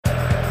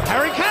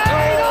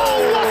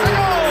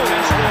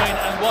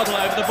Waddle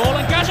over the ball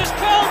and Gazza's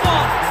curled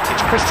one.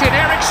 It's Christian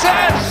Eriksen.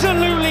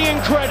 Absolutely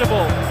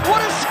incredible.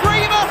 What a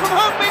screamer from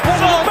Heung-min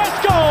One of the best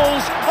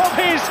goals of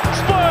his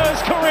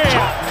Spurs career.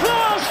 Top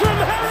class from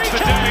Harry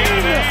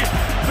Kane.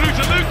 Through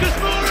to Lucas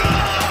Moura.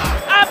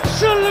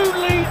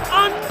 Absolutely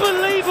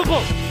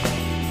unbelievable.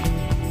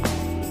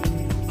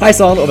 Hei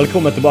sann, og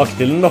velkommen tilbake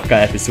til nok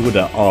en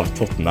episode av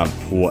Tottenham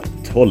på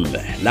 12.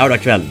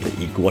 Lørdag kveld,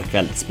 i går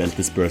kveld,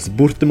 spilte Spurs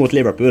borte mot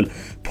Liverpool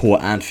på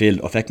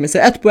Anfield og fikk med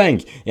seg 1 poeng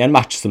i en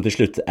match som til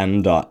slutt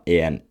enda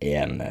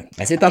 1-1.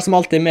 Jeg sitter her som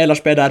alltid med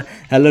Lars Peder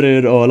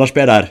Hellerud, og Lars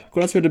Peder,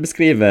 hvordan vil du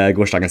beskrive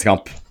gårsdagens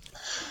kamp?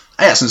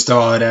 Jeg synes det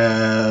var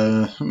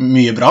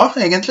mye bra,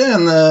 egentlig.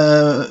 En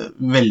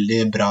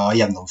veldig bra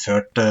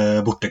gjennomført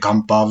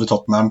bortekamp av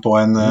Tottenham på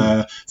en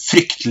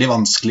fryktelig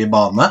vanskelig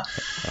bane.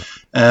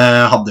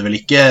 Hadde vel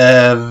ikke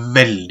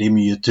veldig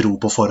mye tro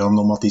på forhånd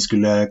om at de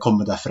skulle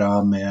komme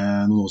derfra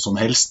med noe som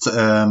helst.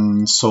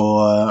 Så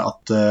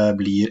at det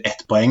blir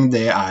 1 poeng,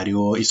 det er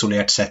jo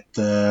isolert sett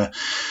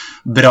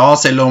bra,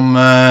 selv om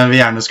vi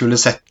gjerne skulle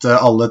sett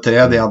alle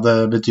 3. Det hadde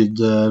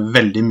betydd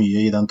veldig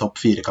mye i den topp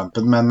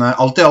 4-kampen, men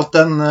alt i alt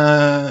en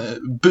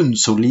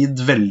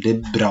bunnsolid, veldig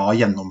bra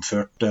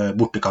gjennomført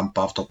bortekamp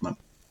av Tottenham.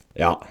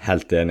 Ja,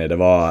 helt enig. Det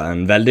var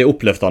en veldig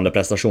oppløftende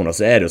prestasjon, og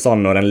så er det jo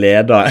sånn når en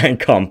leder en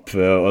kamp,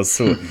 og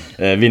så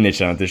vinner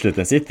ikke den til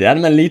slutt. En sitter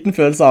igjen med en liten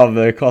følelse av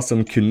hva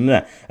som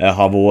kunne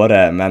ha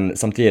vært, men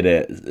samtidig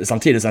som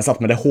en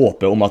satt med det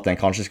håpet om at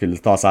en kanskje skulle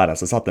ta seieren,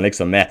 så satt en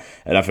liksom med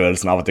den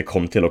følelsen av at det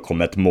kom til å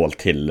komme et mål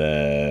til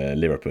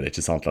Liverpool,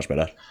 ikke sant, Lars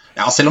Peder?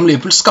 Ja, selv om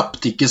Liverpool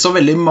skapte ikke så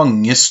veldig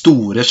mange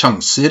store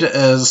sjanser,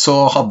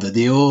 så hadde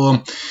de jo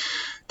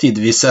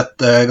tidvis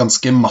et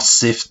ganske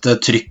massivt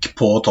trykk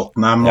på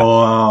Tottenham, ja.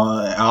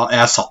 Og ja,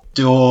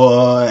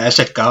 jeg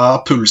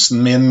sjekket pulsen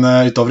min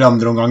utover i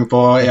andre omgang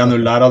på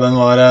 1-0 der, og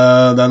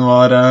den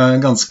var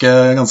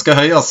ganske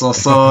høy, altså.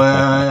 Så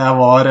jeg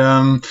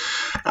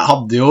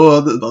hadde jo,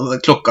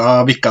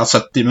 klokka bikka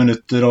 70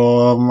 minutter,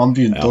 og man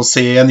begynte å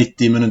se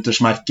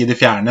 90-minuttersmerket i de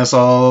fjerne,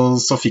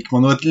 så fikk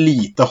man jo et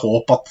lite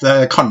håp at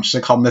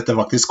kanskje kan dette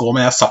faktisk gå,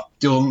 men jeg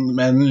satt jo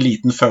med en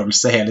liten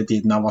følelse hele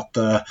tiden av at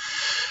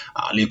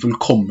Liverpool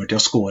kommer til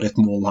å score et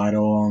mål her,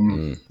 og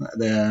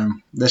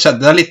det skjedde.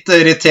 Det litt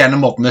irriterende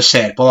måten det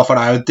skjer på, da, for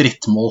det jo et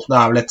drittmål.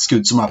 Det vel et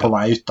skudd som på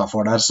vei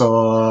utenfor der,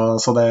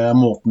 så det,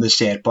 måten det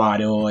skjer på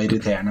jo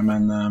irriterende,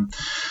 men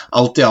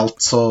alt i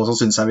alt så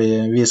synes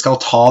jeg vi skal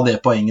ta det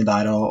poenget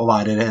der og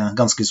være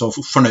ganske så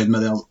fornøyd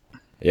med det.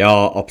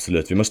 Ja,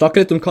 absolutt. Vi må snakke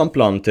litt om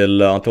kampplanen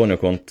til Antonio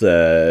Conte.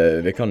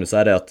 Vi kan jo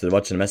si det at det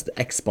var ikke den mest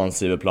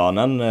ekspansive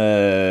planen.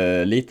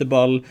 Lite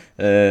ball,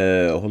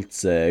 holdt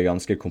seg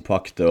ganske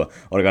kompakt og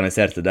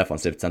organiserte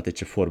defensivt, sendte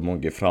ikke for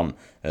mange fram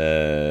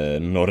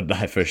når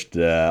de først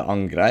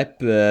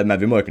angreip.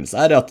 Men vi må jo kunne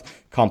si det at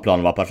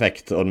kampplanen var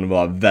perfekt, og den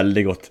var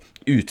veldig godt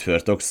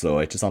utført også,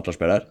 ikke sant, Lars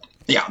Peder?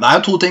 Ja, det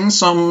jo 2 ting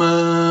som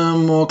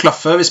må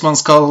klaffe hvis man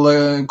skal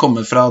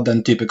komme fra den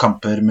type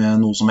kamper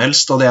med noe som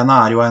helst, og det ene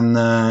jo en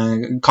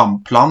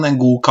kampplan, en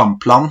god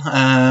kampplan,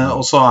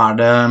 og så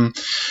det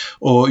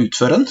å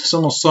utføre den,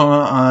 som også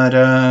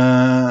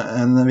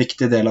en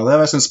viktig del av det.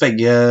 Jeg synes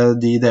begge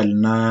de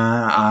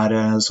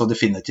delene så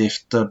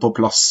definitivt på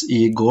plass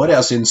i går.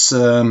 Jeg synes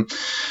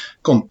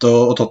Conte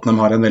og Tottenham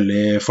har en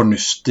veldig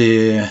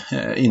fornuftig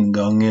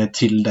inngang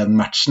til den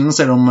matchen,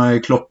 selv om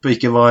Klopp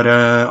ikke var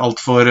alt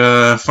for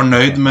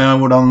fornøyd med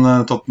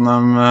hvordan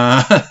Tottenham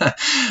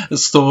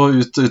stod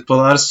ut på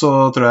der, så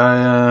tror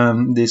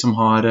jeg de som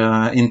har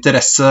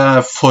interesse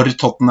for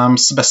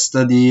Tottenhams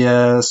beste, de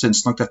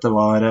synes nok dette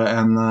var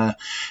en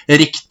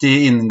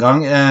riktig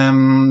inngang.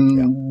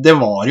 Det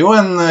var jo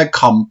en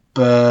kamp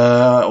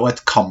og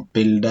et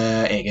kampbilde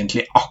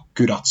egentlig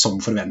akkurat som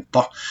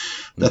forventet.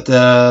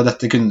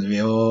 Dette kunne vi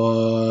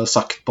jo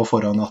sagt på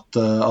forhånd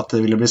at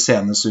det ville bli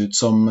senes ut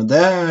som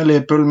det.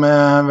 Liverpool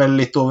med vel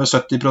litt over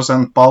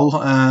 70% ball.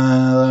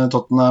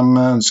 Tottenham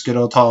ønsker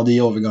å ta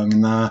de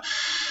overgangene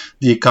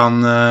de kan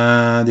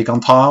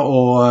ta,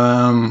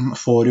 og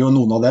får jo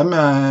noen av dem.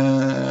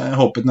 Jeg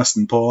håpet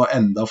nesten på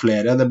enda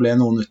flere. Det ble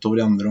noen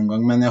utover i andre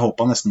omgang, men jeg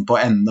håpet nesten på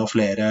enda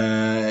flere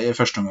i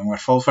første omgang i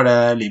hvert fall, for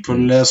det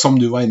Liverpool, som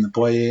du var inne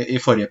på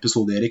i forrige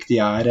episode, Erik, de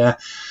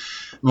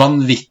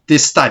vanvittig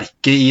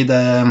sterke i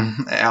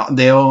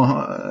det å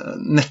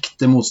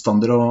nekte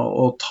motstandere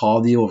å ta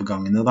de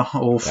overgangene da,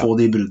 og få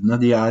de bruddene.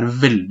 De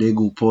veldig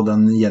gode på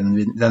den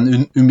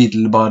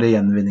umiddelbare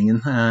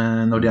gjenvinningen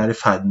når de i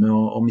ferd med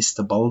å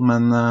miste ball,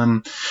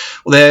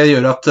 og det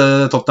gjør at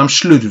Tottenham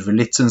slurver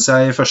litt, synes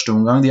jeg, i første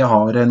omgang. De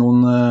har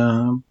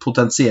noen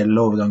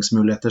potensielle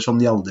overgangsmuligheter som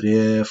de aldri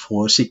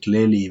får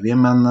skikkelig liv i,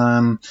 men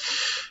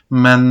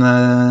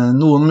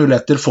noen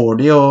muligheter får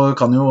de, og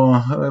kan jo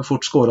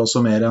fort skåre også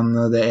mer enn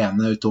det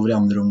ene utover i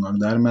andre omgang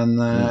der, men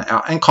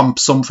en kamp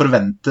som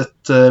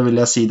forventet, vil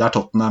jeg si, der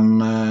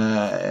Tottenham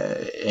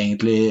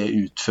egentlig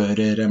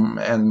utfører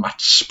en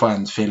match på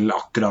Anfield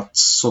akkurat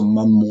som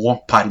man må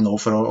per nå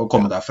for å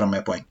komme derfra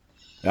med poeng.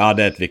 Ja,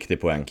 det er et viktig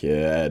poeng.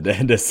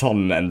 Det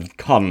sånn en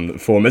kan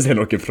få med seg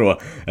noe fra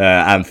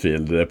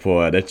Anfield. Det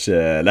er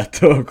ikke lett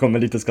å komme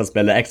dit og skal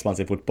spille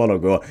ekspansiv fotball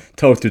og gå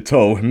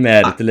toe-to-toe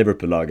med dette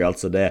Liverpool-laget.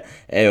 Altså, det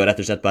er jo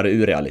rett og slett bare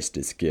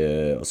urealistisk.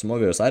 Og så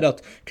må vi jo si det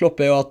at Klopp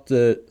er jo hatt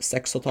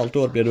 6,5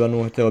 år blir det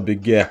nå til å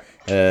bygge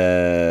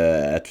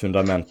et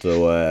fundament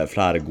og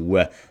flere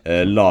gode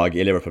lag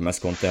i Liverpool, mens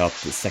Conte har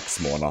hatt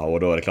 6 måneder,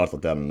 og da er det klart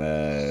at den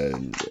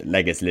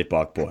legger seg litt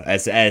bakpå.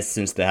 Jeg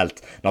synes det er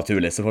helt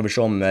naturlig. Så får vi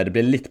se om det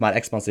blir litt mer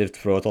ekspansivt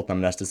fra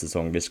Tottenham neste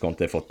sesong hvis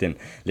Conte har fått inn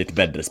litt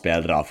bedre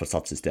spillere og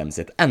forsatt systemet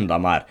sitt enda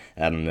mer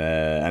enn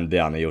det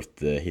han har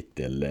gjort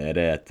hittil. Er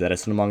det et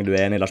resonemang du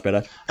er enig i, Lars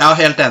Peder? Ja,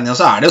 helt enig, og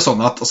så er det jo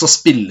sånn at altså,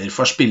 spiller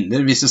for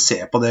spiller, hvis du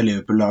ser på det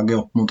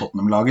Liverpool-laget opp mot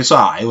Tottenham-laget, så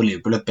er jo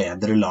Liverpool et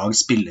bedre lag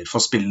spiller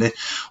for spiller,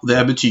 og det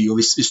betyr jo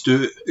hvis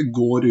du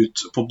går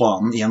ut på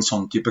banen i en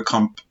sånn type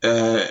kamp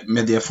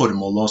med det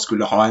formålet å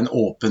skulle ha en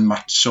åpen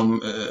match som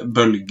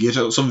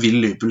bølger, så vil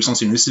Liverpool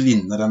sannsynligvis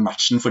vinne den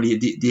matchen, fordi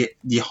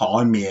de har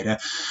mer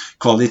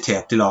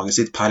kvalitet i laget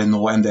sitt per nå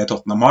enn det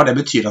Tottenham har. Det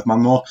betyr at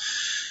man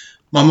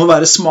må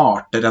være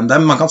smartere enn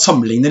dem. Man kan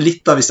sammenligne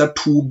litt da, hvis det er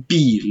 2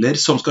 biler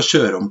som skal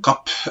kjøre om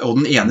kapp, og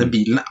den ene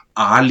bilen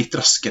er litt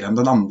raskere enn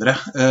den andre,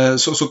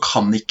 så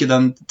kan ikke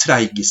den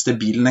treigeste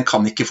bilen, den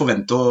kan ikke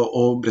forvente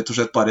å rett og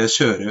slett bare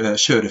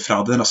kjøre fra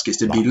den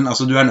raskeste bilen.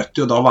 Altså, du er nødt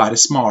til å da være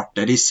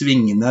smartere i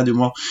svingene, du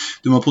må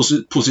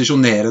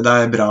posisjonere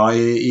deg bra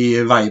i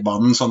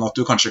veibanen, sånn at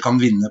du kanskje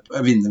kan vinne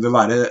ved å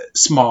være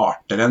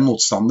smartere enn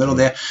motstander, og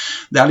det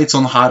er litt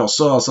sånn her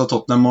også. Altså,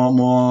 Tottenham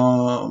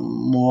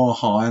må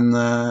ha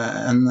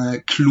en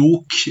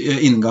klok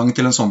inngang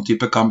til en sånn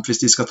type kamp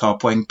hvis de skal ta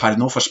poeng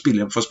per nå, for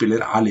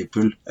spiller er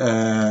Liverpool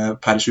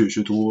per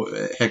 2022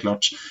 helt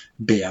klart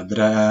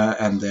bedre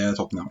enn det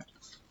Tottenham er.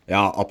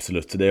 Ja,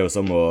 absolutt. Det er jo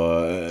som å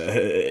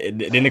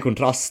denne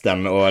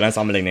kontrasten og den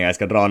sammenligningen jeg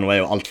skal dra nå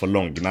er jo alt for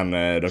lang, men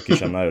dere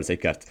skjønner jo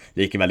sikkert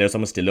likevel. Det er jo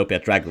som å stille opp i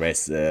et drag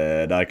race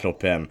der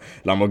Klopp har en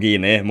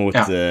Lamborghini mot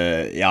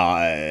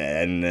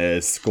en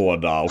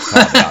Skoda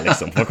Octavia,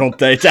 liksom. For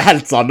Conte er ikke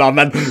helt sånn da,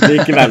 men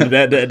likevel,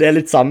 det er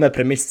litt samme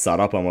premisser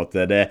da, på en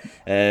måte.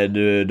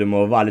 Du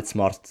må være litt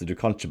smart. Du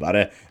kan ikke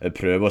bare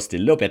prøve å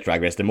stille opp i et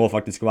drag race. Det må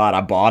faktisk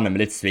være en bane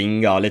med litt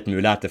svinger og litt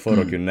muligheter for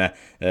å kunne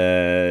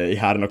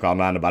gjøre noe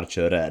annet enn å bare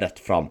kjøre rett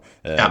fram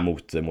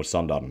mot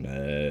motstanderen,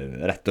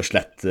 rett og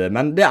slett.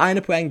 Men det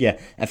ene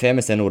poenget jeg får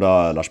med seg nå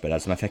da, Lars Peder,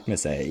 som jeg fikk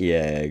med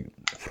seg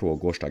fra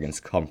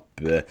gårsdagens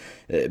kamp,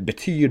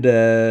 betyr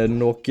det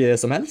noe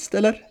som helst,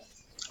 eller?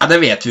 Ja, det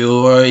vet vi jo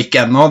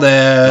ikke ennå.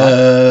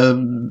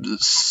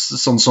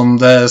 Sånn som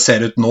det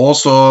ser ut nå,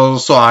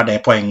 så er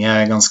det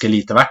poenget ganske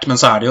lite verdt.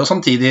 Men så er det jo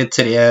samtidig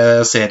 3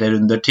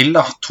 serierunder til,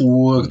 da.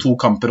 2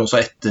 kamper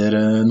også etter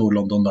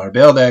Nord-London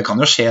Derby, og det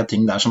kan jo skje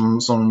ting der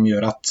som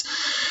gjør at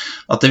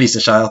det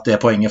viser seg at det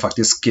poenget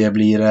faktisk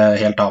blir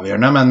helt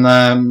avgjørende,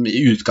 men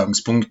i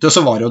utgangspunktet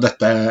så var jo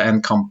dette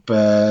en kamp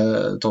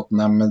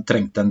Tottenham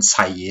trengte en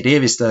seier i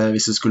hvis det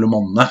skulle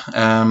monne.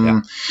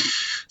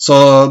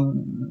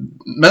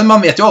 Men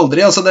man vet jo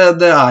aldri, altså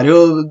det er jo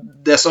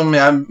det som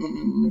jeg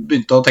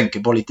begynte å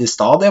tenke på litt i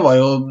stad, det var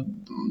jo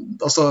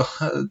altså,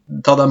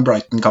 ta den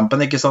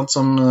Brighton-kampen, ikke sant,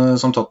 som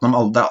Tottenham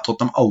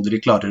aldri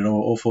klarer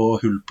å få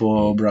hull på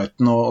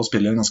Brighton og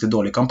spiller en ganske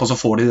dårlig kamp, og så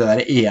får de det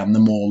der ene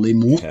målet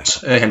imot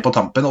helt på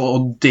tampen,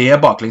 og det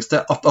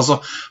baklengste, altså,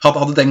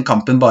 hadde den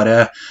kampen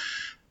bare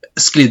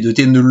sklidd ut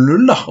i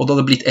 0-0 da, og det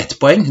hadde blitt 1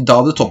 poeng, da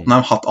hadde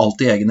Tottenham hatt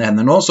alt i egne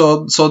hender nå,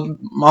 så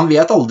man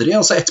vet aldri,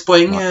 altså 1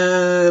 poeng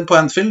på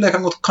Anfield, det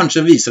kan godt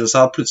kanskje vise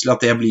seg at plutselig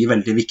at det blir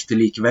veldig viktig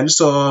likevel,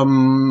 så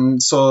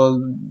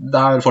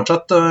det er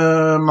fortsatt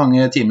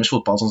mange timers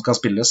fotball som skal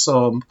spilles,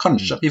 så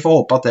kanskje vi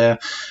får håpe at det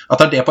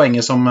er det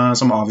poenget som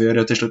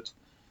avgjør til slutt.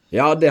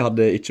 Ja, det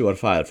hadde ikke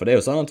vært feil, for det er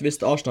jo sånn at hvis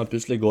Arsenal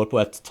plutselig går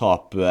på et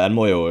tap, en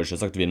må jo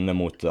selvsagt vinne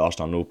mot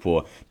Arsenal nå på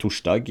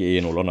torsdag i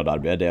Nord-London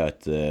Derby, det er jo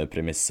et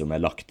premiss som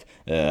er lagt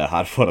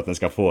her for at den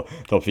skal få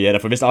topp 4,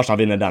 for hvis Arsenal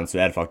vinner den, så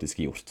er det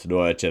faktisk gjort. Da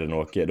er ikke det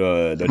noe, da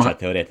er det ikke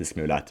et teoretisk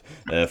mulighet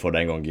for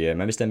den gang.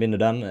 Men hvis den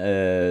vinner den,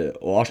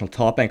 og Arsenal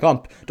taper en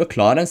kamp, da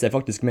klarer den seg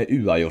faktisk med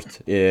uavgjort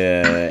i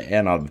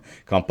en av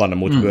kampene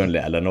mot Burnley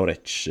eller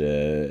Norwich,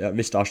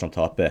 hvis Arsenal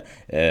taper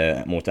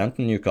mot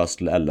enten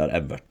Newcastle eller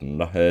Everton,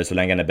 da, så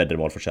lenge den er bedre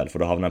målforskjell,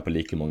 for da havner den på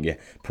like mange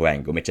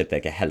poeng, om ikke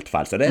det er helt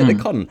feil. Så det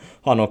kan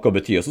ha noe å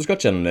bety, og så skal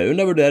ikke en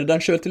undervurdere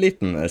den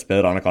selvtilliten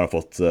spillerne kan ha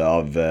fått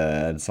av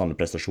en sånn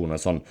prestasjon, en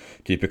sånn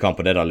type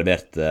kamp, og det de har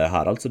levert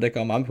her. Altså, det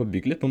kan være med på å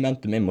bygge litt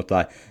momentum inn mot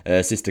de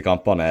siste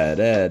kampene.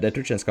 Det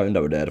tror ikke en skal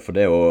undervurdere, for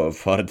det å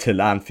fare til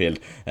Anfield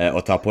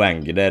og ta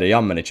poeng, det er det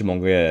jammen ikke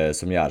mange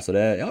som gjør. Så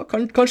det,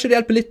 kanskje det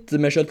hjelper litt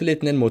med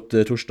selvtilliten inn mot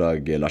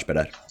torsdag, Lars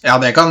Peder.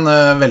 Ja, det kan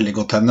veldig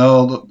godt hende,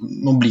 og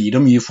nå blir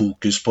det mye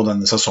fokus på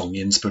denne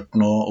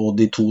sesonginnspurten og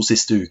de 2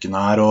 siste ukene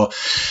her, og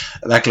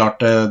det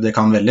klart det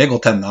kan veldig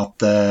godt hende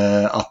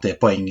at det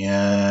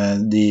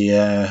poenget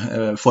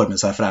de får med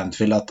seg fra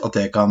Anfield, at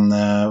det kan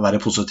være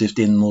positivt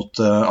inn mot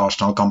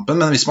Arsenal-kampen,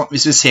 men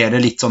hvis vi ser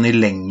det litt sånn i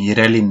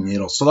lengre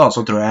linjer også da,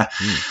 så tror jeg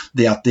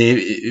det at de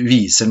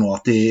viser nå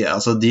at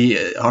de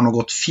har nå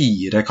gått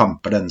 4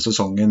 kamper denne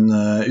sesongen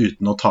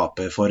uten å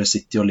tape for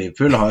City og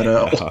Liverpool, har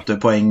 8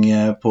 poeng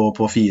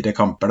på 4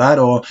 kamper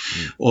der,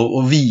 og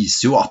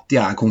viser jo at de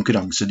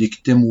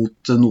konkurransedyktige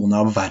mot noen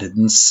av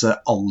verdens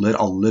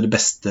aller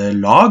beste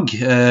lag,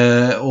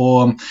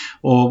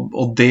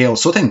 og det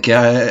også tenker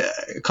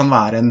jeg kan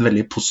være en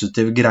veldig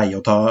positiv greie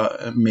å ta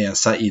med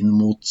seg inn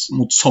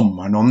mot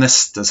sommeren og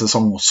neste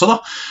sesong også da,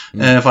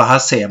 for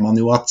her ser man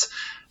jo at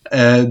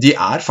de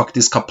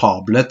faktisk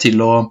kapable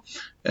til å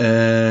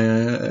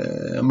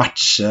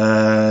matche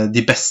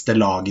de beste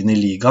lagene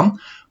i ligaen,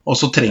 og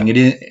så trenger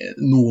de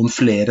noen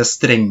flere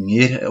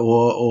strenger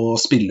å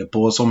spille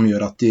på som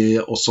gjør at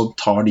de også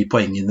tar de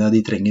poengene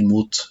de trenger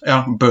mot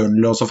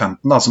Burnley og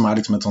Southampton da, som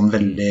liksom et sånn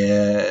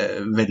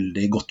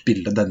veldig godt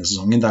bilde denne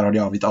sesongen. Der har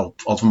de avgitt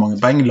alt for mange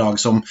poeng, lag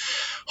som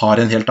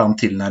har en helt annen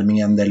tilnærming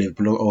enn det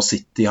Liverpool og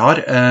City har,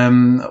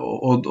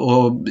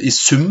 og i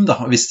sum da,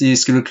 hvis de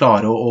skulle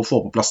klare å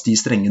få på plass de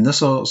strengene,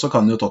 så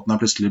kan jo Tottenham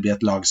plutselig bli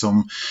et lag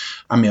som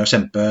med å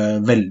kjempe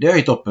veldig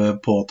høyt oppe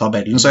på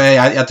tabellen, så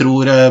jeg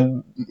tror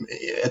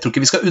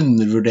ikke vi skal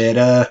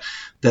undervurdere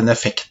den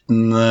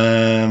effekten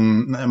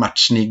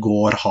matchen i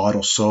går har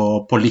også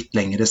på litt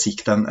lengre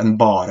sikt enn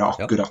bare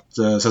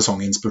akkurat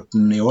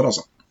sesonginnspurten i år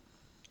altså.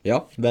 Ja,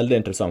 veldig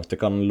interessant. Det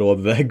kan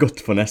love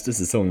godt for neste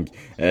sesong.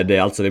 Det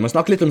altså, vi må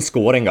snakke litt om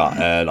skåringa,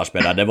 Lars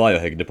Peder. Det var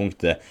jo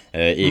høydepunktet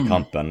i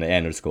kampen,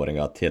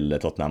 1-0-skåringa til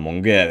Tottenham.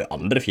 Mange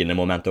andre fine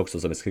momenter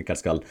også, som vi sikkert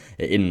skal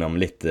innom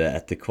litt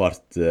etter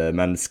hvert,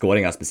 men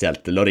skåringa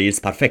spesielt. Lloris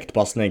perfekt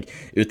passning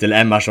ut til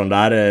Emerson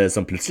der,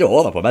 som plutselig er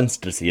over på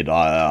venstre side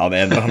av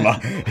en eller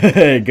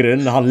annen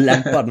grunn. Han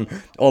lemper den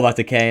over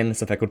til Kane,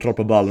 som fikk kontroll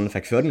på ballen,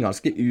 fikk føre den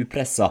ganske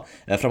upressa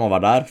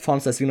fremover der.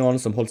 Fann seg signalen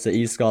som holdt seg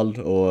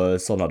iskald,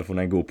 og sånn hadde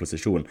funnet en god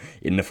posisjon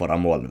innenfor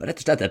mål. Rett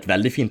og slett et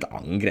veldig fint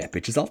angrep,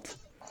 ikke sant?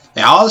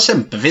 Ja,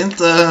 kjempefint.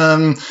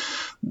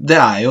 Det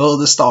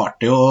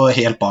starter jo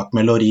helt bak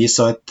med Lloris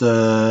og et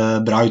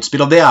bra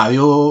utspill, og det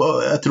jo,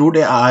 jeg tror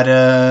det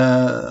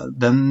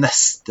den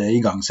neste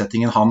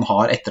igangsettingen han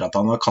har etter at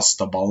han har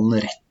kastet ballen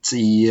rett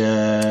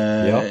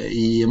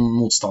i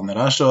motstander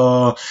her, så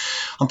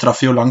han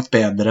traff jo langt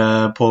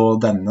bedre på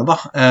denne da.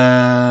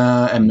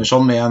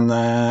 Emerson med en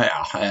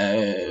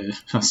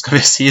hva skal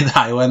vi si,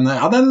 det jo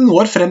den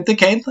når frem til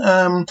Kane,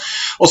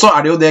 og så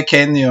det jo det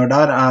Kane gjør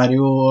der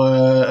jo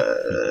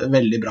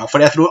veldig bra,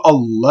 for jeg tror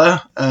alle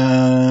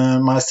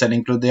meg selv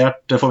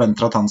inkludert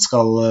forventer at han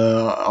skal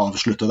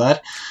avslutte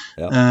der,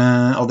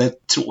 og det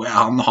tror jeg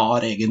han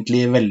har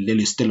egentlig veldig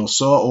lyst til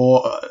også,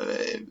 og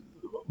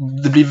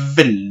det blir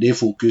veldig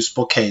fokus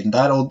på Kane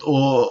der,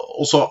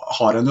 og så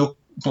har han jo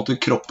på en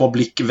måte kropp og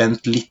blikk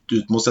vendt litt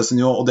ut mot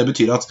Sessignon, og det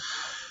betyr at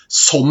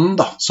sånn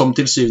da, som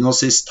til syvende og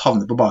sist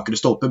havner på bakre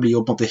stolpe, blir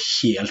jo på en måte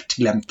helt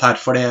glemt her,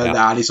 for det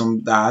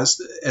liksom, det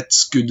et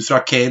skudd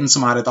fra Kane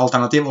som et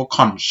alternativ, og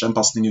kanskje en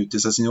passning ut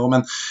til Sessignon,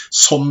 men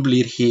sånn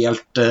blir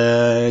helt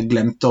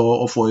glemt,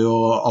 og får jo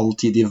all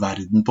tid i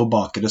verden på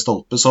bakre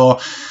stolpe, så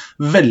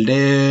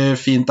veldig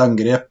fint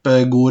angrep,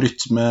 god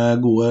rytme,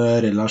 gode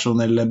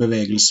relasjonelle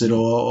bevegelser,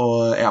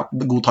 og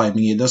god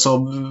timing i det, så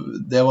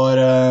det var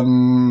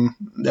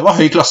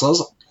høy klasse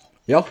altså.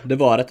 Ja, det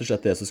var rett og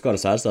slett det. Så skal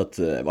det sies at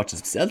jeg var ikke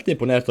spesielt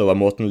imponert over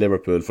måten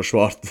Liverpool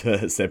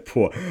forsvarte seg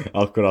på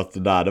akkurat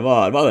der. Det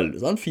var vel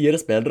sånn 4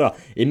 spillere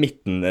i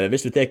midten.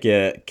 Hvis du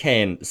teker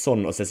Kane,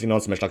 Son og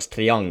Sessignon som en slags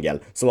triangel,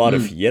 så var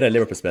det 4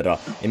 Liverpool-spillere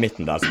i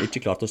midten der som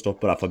ikke klarte å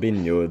stoppe der.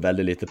 Fabinho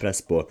veldig lite press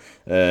på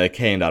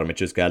Kane der, om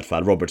ikke husker helt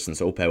feil. Robertson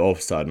som opphever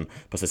offsiden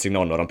på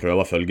Sessignon når han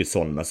prøver å følge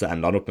Son, men så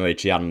ender han opp med å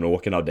ikke gjøre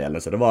noen av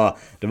delene. Så det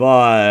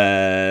var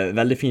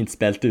veldig fint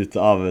spilt ut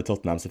av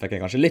Tottenham, så fikk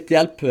jeg kanskje litt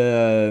hjelp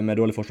med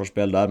dårlig forsvarsspill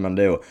der, men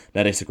det jo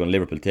den risikoen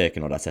Liverpool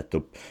teker når de setter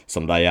opp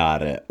som de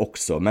gjør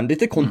også. Men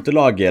dette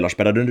kontelaget, Lars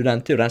Peder, du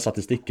nevnte jo den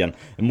statistikken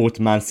mot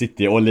Man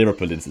City og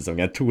Liverpool din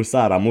sesongen. 2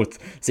 seire mot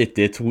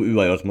City, 2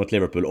 uavgjort mot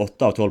Liverpool,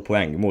 8 av 12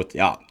 poeng mot,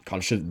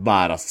 kanskje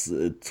verdens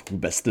 2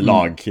 beste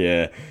lag,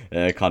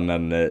 kan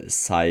en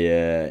si.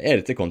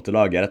 Dette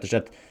kontelaget rett og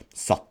slett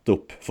satt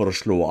opp for å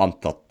slå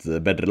antatt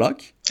bedre lag?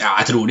 Ja,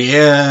 jeg tror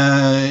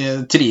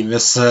de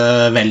trives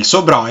vel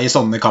så bra i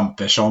sånne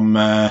kamper som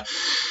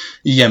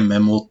hjemme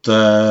mot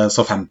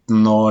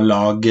Southampton og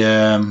lag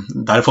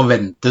der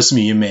forventes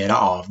mye mer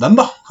av dem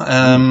da.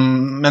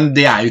 Men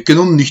det jo ikke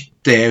noe nytt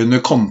det under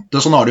Conte,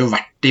 sånn har det jo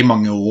vært i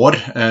mange år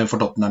for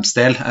Tottenhams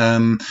del.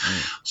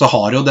 Så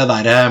har jo det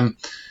der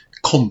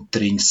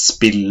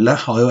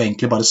kontringsspillet har jo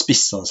egentlig bare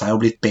spisset seg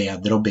og blitt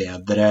bedre og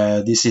bedre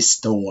de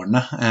siste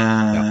årene,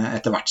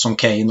 etter hvert som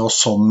Kane og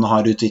Son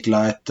har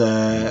utviklet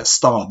et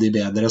stadig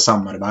bedre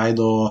samarbeid,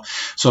 og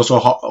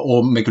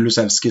med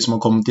Kulusevski som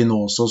har kommet inn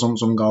også,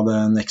 som ga det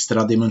en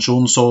ekstra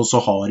dimensjon, så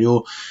har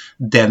jo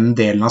den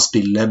delen av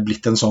spillet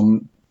blitt en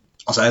sånn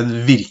altså en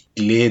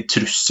virkelig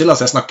trussel.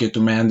 Altså jeg snakket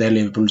jo med en del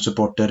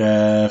Liverpool-supportere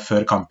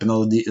før kampen,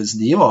 og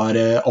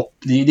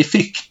de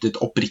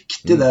fryktet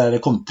oppriktig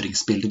det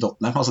kontringsspillet til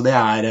Tottenham. Altså det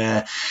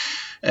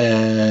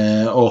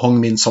og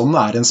Heung-min Son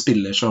en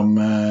spiller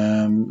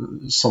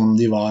som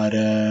de var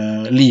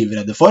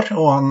livredde for,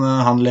 og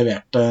han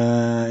leverte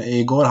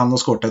i går, han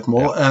har skåret et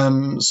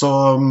mål. Så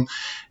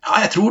ja,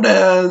 jeg tror det,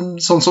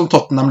 sånn som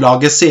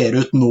Tottenham-laget ser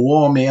ut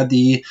nå, med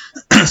de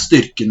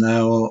styrkene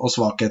og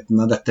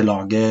svakhetene dette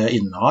laget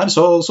innehar,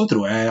 så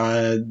tror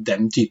jeg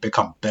den type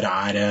kamper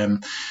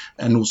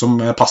noe som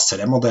passer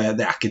dem, og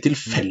det ikke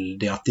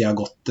tilfeldig at de har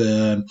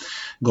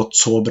gått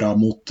så bra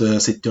mot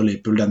City og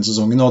Liverpool denne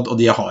sesongen, og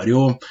de har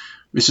jo,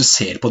 hvis du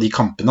ser på de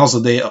kampene,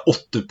 altså de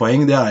 8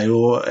 poeng, det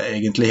jo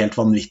egentlig helt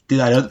vanvittig.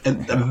 Det jo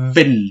en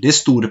veldig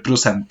stor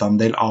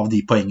prosentandel av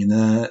de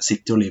poengene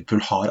City og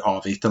Liverpool har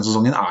avgitt denne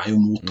sesongen,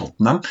 jo mot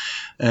Tottenham.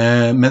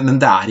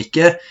 Men det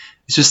ikke,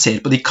 hvis du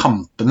ser på de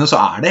kampene, så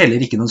det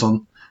heller ikke noen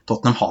sånn,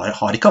 Tottenham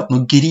har ikke hatt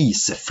noe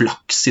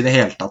griseflaks i det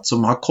hele tatt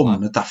som har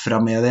kommet derfra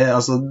med det.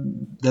 Altså,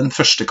 den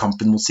første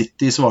kampen mot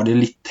City så var de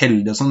litt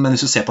heldige og sånn, men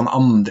hvis du ser på den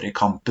andre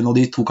kampen og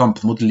de 2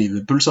 kampene mot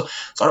Liverpool, så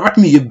har det vært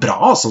mye bra,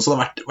 altså. Så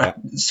det har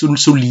vært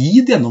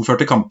solid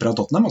gjennomførte kamper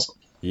av Tottenham, altså.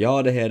 Ja,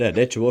 det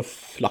det ikke vår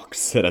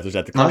flaks, rett og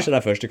slett. Kanskje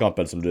den første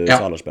kampen som du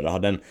sa, Lars Peder,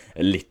 hadde en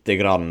litt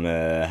grann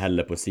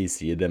heller på sin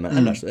side, men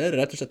ellers det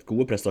rett og slett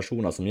gode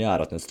prestasjoner som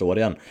gjør at den står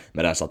igjen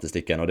med den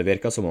statistikken, og det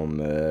virker som om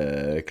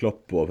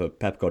Klopp og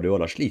Pep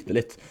Guardiola sliter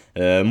litt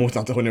mot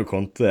Antonio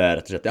Conte,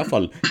 rett og slett. I hvert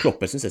fall Klopp,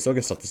 jeg synes jeg så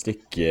en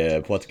statistikk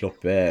på at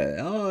Klopp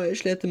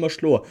sliter med å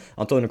slå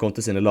Antonio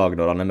Conte sine lag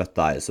når han møtt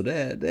deg, så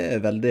det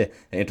veldig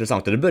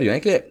interessant, og det bør jo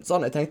egentlig,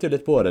 sånn, jeg tenkte jo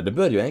litt på det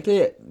bør jo egentlig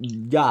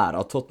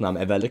gjøre at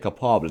Tottenham veldig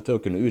kapabel til å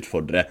kunne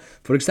utfordre,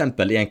 for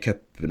eksempel i en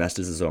cup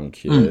neste sesong,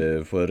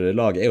 for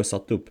laget jo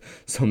satt opp,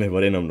 som vi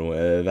var innom nå,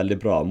 veldig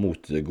bra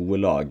mot gode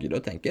lag.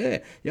 Da tenker jeg,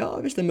 ja,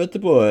 hvis de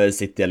møter på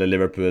City eller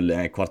Liverpool i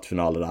en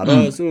kvartfinale der,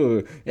 da,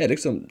 så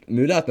liksom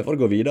mulighetene for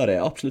å gå videre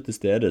absolutt til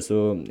stede,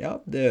 så ja,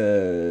 det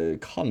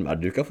kan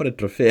være duket for et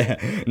trofé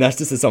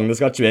neste sesong. Det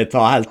skal ikke vi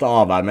ta helt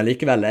av her, men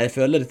likevel, jeg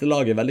føler dette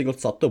laget veldig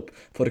godt satt opp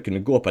for å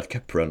kunne gå på et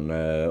cuprun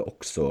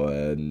også.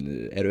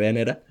 Du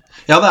enig i det?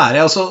 Ja, det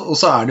jeg, og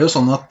så det jo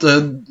sånn at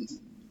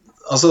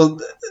altså,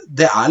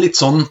 det litt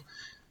sånn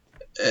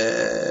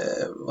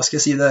hva skal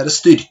jeg si, det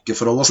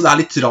styrkeforhold, altså det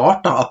litt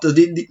rart da, at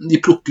de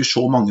plukker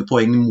så mange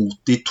poeng mot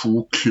de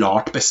 2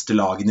 klart beste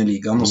lagene i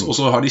ligaen, og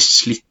så har de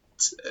slitt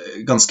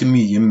ganske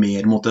mye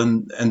mer mot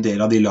en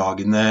del av de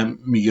lagene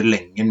mye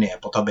lenger ned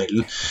på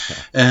tabellen,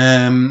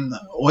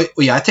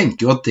 og jeg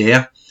tenker jo at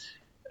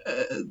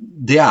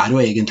det jo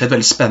egentlig et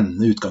veldig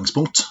spennende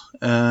utgangspunkt.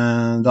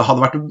 Det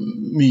hadde vært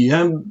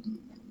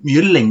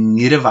mye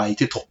lengre vei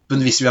til toppen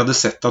hvis vi hadde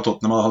sett at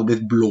Tottenham hadde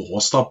blitt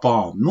blåst av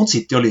banen mot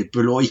City og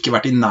Liverpool og ikke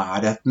vært i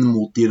nærheten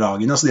mot de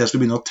lagene, så de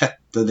skulle begynne å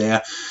tette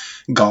det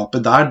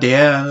gapet der,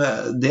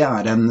 det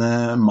en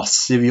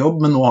massiv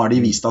jobb, men nå har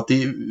de vist at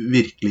de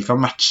virkelig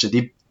kan matche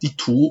de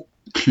 2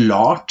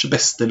 klart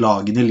beste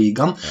lagene i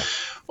ligaen,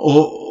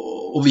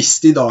 og hvis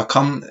de da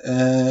kan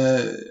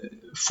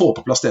få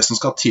på plass det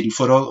som skal til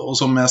for å, og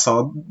som jeg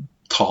sa,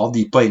 ta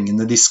de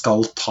poengene de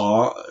skal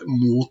ta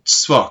mot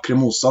svakere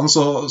motstand,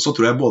 så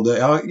tror jeg både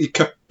i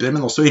cuper,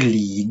 men også i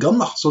ligaen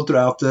da, så tror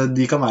jeg at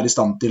de kan være i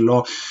stand til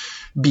å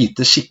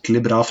bite skikkelig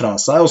bra fra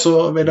seg. Og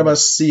så vil jeg bare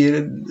si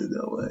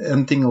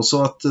en ting også,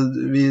 at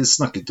vi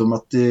snakket om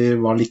at de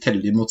var litt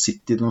heldige mot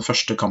City i den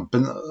første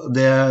kampen.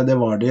 Det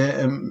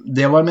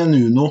var med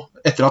Nuno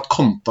etter at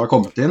Conte har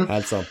kommet inn.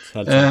 Helt sant.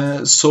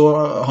 Så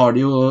har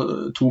de jo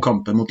 2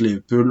 kamper mot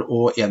Liverpool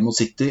og 1 mot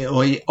City,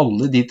 og i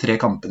alle de 3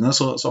 kampene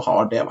så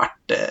har det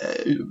vært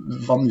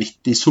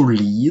vanvittig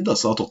solid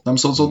altså, av Tottenham.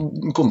 Så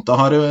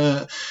Conte har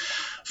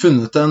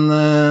funnet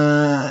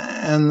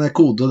en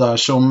kode der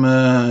som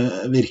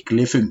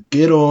virkelig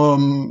funker, og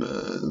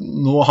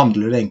nå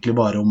handler det egentlig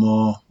bare om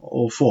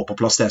å få på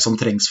plass det som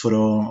trengs for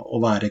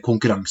å være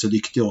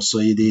konkurransedyktig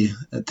også i de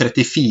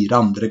 34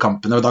 andre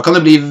kampene, og da kan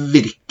det bli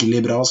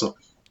virkelig bra altså.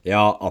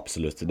 Ja,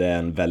 absolutt. Det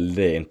en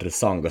veldig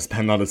interessant og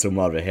spennende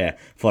sommer vi har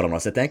foran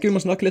oss. Jeg tenker vi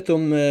må snakke litt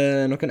om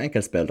noen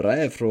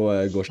enkeltspillere fra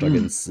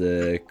gårsdagens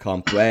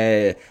kamp. Og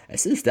jeg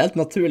synes det helt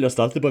naturlig å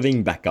starte på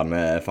wingbackene,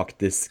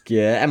 faktisk.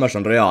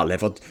 Emerson Royal har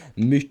fått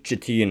mye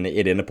tyn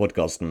i denne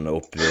podcasten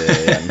opp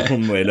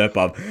gjennom og i løpet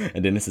av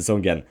denne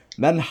sesongen.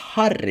 Men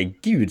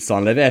herregud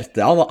så han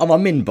leverte. Han var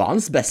min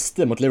banens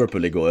beste mot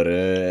Liverpool i går.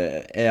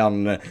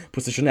 Han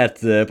posisjonert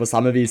på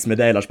samme vis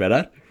med deg, Lars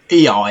Peder?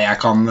 Ja, jeg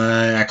kan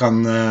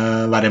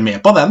være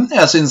med på den.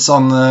 Jeg synes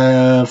han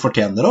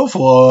fortjener å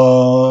få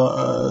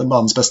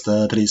banens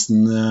beste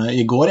prisen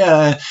i går.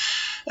 Jeg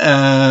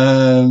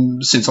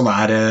synes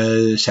han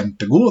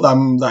kjempegod.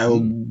 Det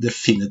jo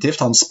definitivt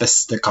hans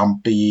beste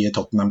kamp i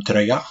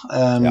Tottenham-trøya.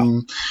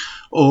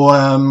 Og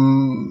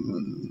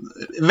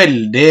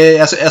veldig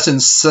jeg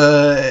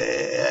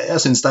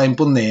synes det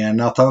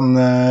imponerende at han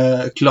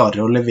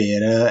klarer å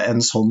levere en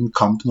sånn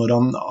kamp når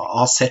han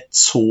har sett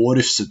så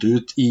russet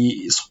ut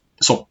i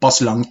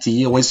såpass lang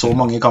tid og i så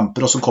mange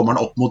kamper, og så kommer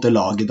han opp mot det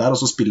laget der, og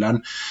så spiller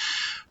han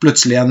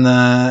plutselig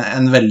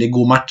en veldig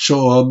god match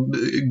og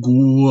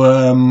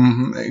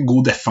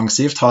god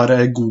defensivt, har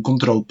god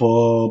kontroll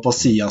på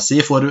siden si,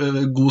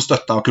 får god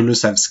støtte av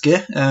Kulusevski,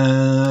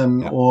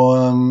 og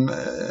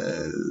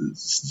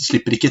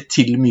slipper ikke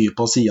til mye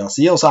på siden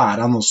si, og så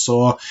er han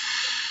også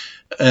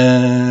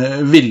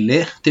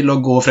villig til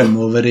å gå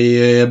fremover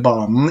i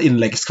banen.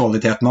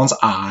 Innleggskvaliteten hans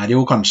er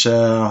jo kanskje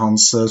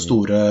hans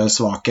store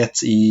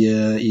svakhet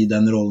i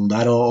den rollen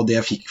der, og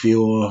det fikk vi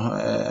jo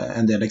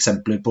en del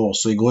eksempler på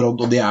også i går,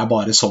 og det er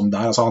bare sånn det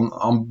er. Altså,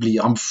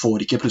 han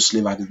får ikke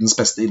plutselig verdens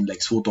beste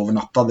innleggsfot over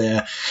natta,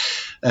 det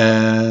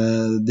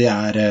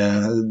er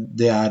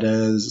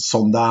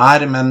sånn det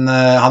er, men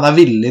han er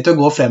villig til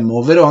å gå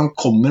fremover, og han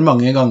kommer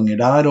mange ganger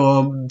der,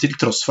 og til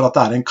tross for at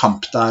det er en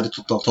kamp der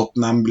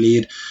Tottenham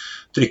blir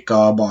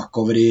trykket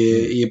bakover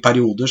i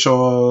perioder,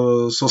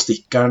 så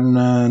stikker han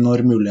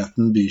når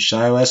muligheten byr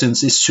seg, og jeg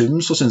synes i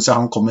sum så synes jeg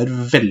han kommer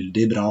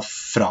veldig bra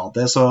fra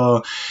det, så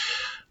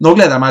nå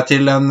gleder jeg meg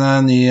til en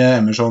ny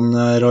Emerson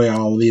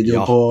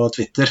Royal-video på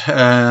Twitter.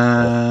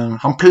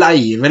 Han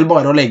pleier vel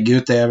bare å legge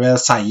ut det ved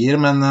seier,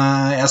 men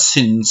jeg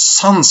synes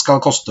han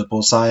skal koste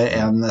på seg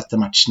en etter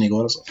matchen i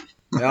går, altså.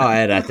 Ja,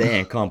 er det etter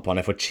en kamp han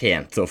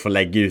fortjent å få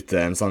legge ut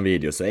en sånn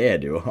video, så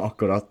det jo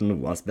akkurat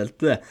nå. Han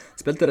spilte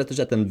rett og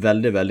slett en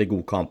veldig, veldig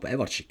god kamp. Jeg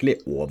var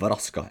skikkelig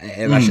overrasket.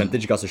 Jeg skjønte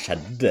ikke hva som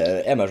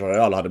skjedde. Emerson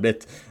Royal hadde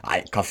blitt,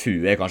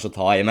 Cafu kanskje å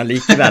ta i, men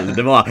likevel,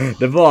 det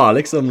var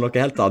liksom noe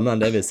helt annet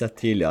enn det vi har sett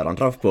tidligere. Han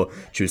traff på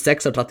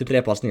 26 av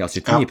 33 passninger,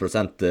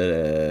 79%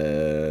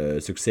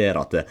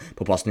 suksessrate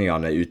på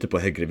passningene ute på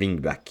høyre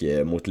wingback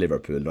mot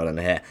Liverpool, og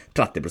den har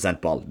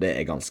 30% ball. Det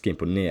er ganske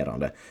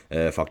imponerende,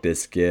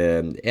 faktisk.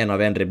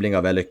 En dribling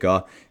av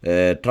vellykka,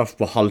 traff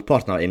på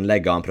halvparten av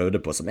innlegget han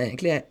prøvde på, som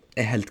egentlig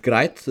er helt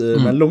greit,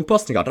 men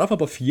langpassninger traff han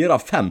på 4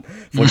 av 5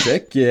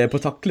 forsøk på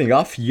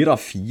taklinger, 4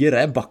 av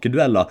 4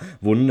 bakkedueller,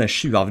 vunnet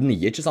 7 av 9,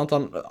 ikke sant?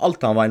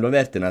 Alt han var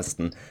involvert i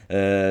nesten,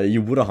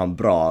 gjorde han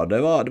bra.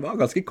 Det var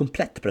ganske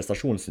komplett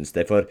prestasjon, synes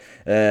jeg, for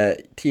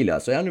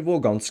tidligere så er han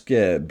jo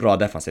ganske bra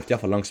defensivt, i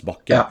hvert fall langs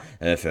bakken,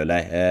 føler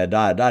jeg.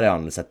 Der er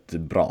han sett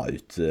bra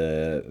ut,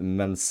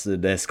 mens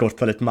det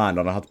skortet litt mer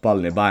når han har hatt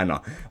ballen i beina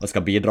og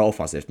skal bidra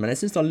offensivt, men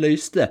jeg synes han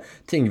løste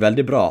ting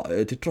veldig bra,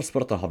 til tross for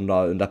at han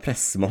havna under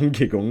press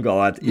mange ganger,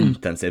 og et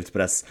intensivt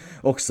press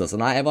også, så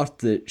nei, jeg ble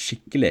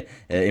skikkelig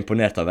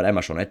imponert over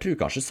Emerson. Jeg tror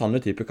kanskje sånne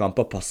type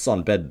kamper passer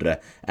han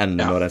bedre enn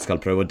når en skal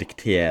prøve å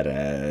diktere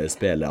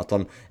spillet, at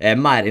han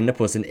er mer inne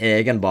på sin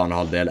egen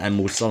banehalvdel enn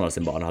motstander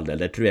sin banehalvdel.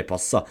 Det tror jeg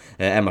passer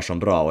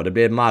Emerson bra, og det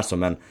blir mer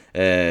som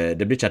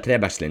det blir ikke en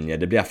trebackslinje,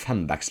 det blir en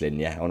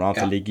fembackslinje, og når han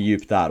får ligge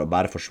djupt der og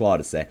bare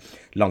forsvare seg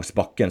langs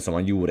bakken som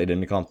han gjorde i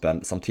denne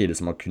kampen, samtidig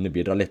som han kunne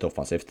bidra litt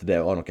offensivt, det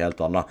var noe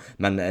helt annet,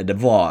 men det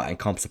var en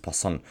kamp som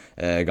passet han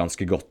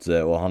ganske godt,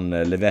 og han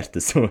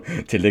leverte så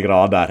til de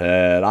grader.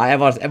 Nei,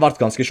 jeg ble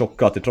ganske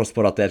sjokket, til tross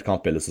for at det er et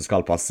kampbilde som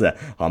skal passe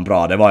han bra.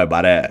 Det var jo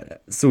bare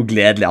så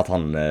gledelig at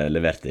han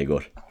leverte i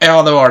går.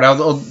 Ja, det var det,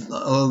 og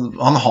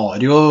han har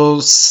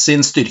jo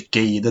sin styrke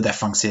i det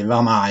defensive.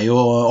 Han er jo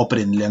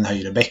opprinnelig en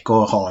høyrebekk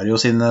og har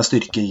jo sin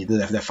styrke i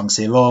det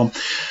defensive,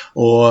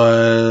 og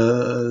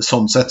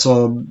sånn sett så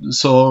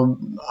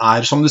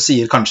er, som du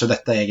sier, kanskje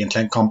dette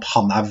egentlig en kamp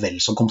han er vel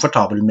så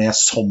komfortabel med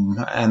som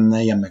en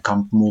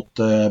hjemmekamp mot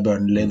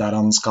Burnley, der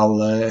han skal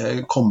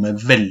komme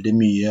veldig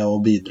mye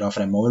og bidra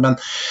fremover, men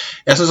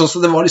jeg synes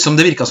også det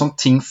virket som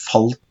ting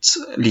falt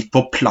litt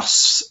på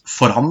plass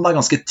for han da,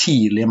 ganske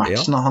tidlig i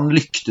matchen. Han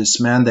lyktes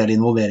med en del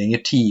involveringer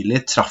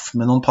tidlig, traff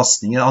med noen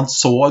passninger.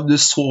 Det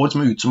så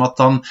ut som at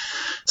han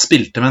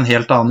spilte med en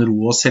helt annen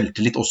ro og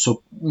selvtillit, også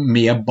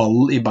med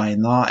ball i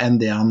beina enn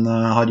det han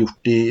har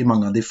gjort i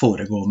mange av de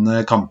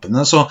foregående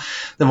kampene. Så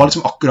det var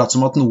liksom akkurat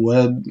som at noe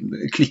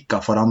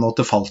klikket for han og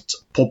det falt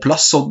på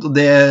plass. Og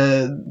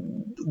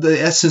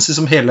jeg synes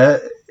liksom hele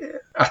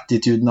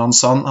attituden hans,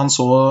 han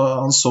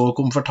så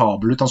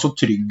komfortabel ut, han så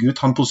trygg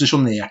ut, han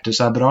posisjonerte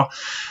seg bra,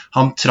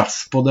 han traff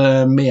på det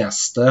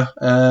meste.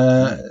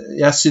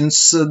 Jeg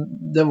synes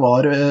det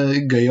var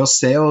gøy å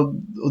se,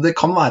 og det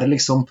kan være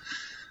liksom,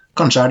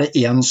 kanskje er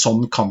det en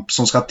sånn kamp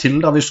som skal til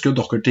da. Vi husker jo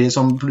Doherty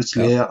som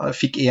plutselig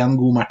fikk en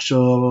god match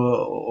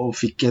og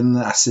fikk en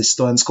assist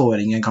og en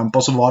scoring i en kamp,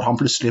 og så var han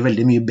plutselig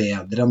veldig mye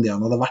bedre enn det han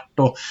hadde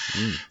vært, og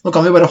nå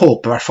kan vi bare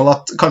håpe i hvert fall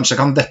at kanskje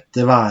kan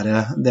dette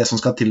være det som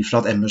skal til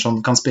for at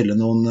Emerson kan spille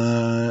noen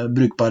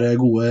brukbare,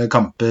 gode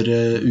kamper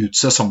ut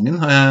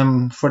sesongen,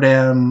 for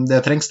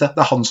det trengs det.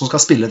 Det er han som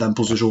skal spille den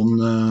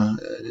posisjonen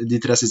de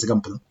 3 siste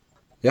kampene.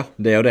 Ja,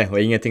 det er jo det,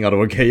 og ingenting hadde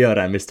vært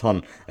gøyere enn hvis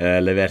han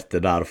leverte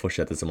der og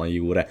fortsetter som han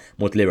gjorde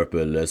mot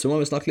Liverpool. Så må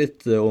vi snakke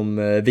litt om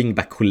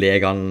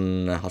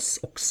wingback-kollegaen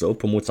hans også,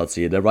 på motsatt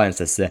side. Ryan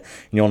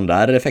Sessegnon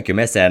der fikk jo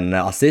med seg en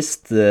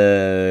assist,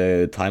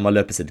 timet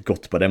løpet sitt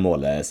godt på det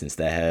målet, synes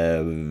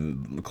jeg.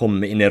 Kom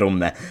inn i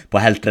rommet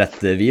på helt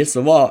rett vis,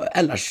 og var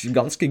ellers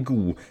ganske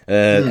god.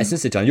 Jeg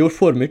synes ikke han gjorde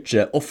for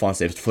mye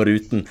offensivt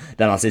foruten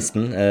den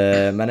assisten,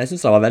 men jeg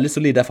synes han var veldig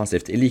solid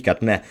defensivt, i likhet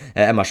med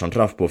Emerson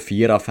traff på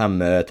 4 av 5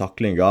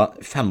 taklinger skåringer,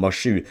 5 av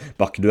 7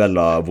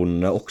 bakkedueller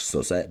vunnet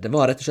også, så det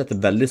var rett og slett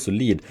en veldig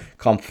solid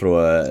kamp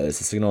fra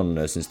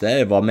Sessegnon, synes jeg.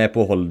 Jeg var med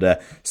på å holde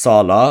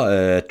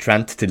Salah,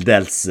 Trent til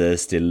dels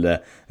stille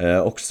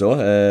også,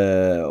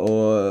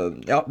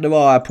 og ja, det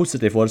var en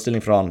positiv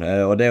forestilling fra han,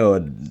 og det er jo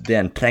det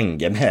en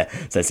trenger med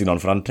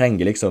Sessegnon, for han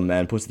trenger liksom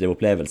en positiv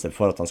opplevelse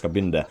for at han skal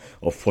begynne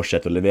å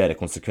fortsette å levere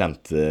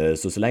konsekvent,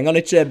 så lenge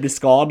han ikke blir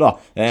skadet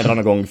en eller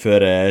annen gang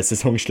før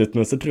sesongslutt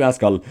nå, så tror jeg han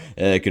skal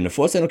kunne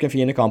få seg noen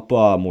fine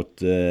kamper mot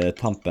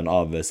tampen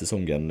av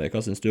sesongen.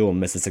 Hva synes du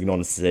om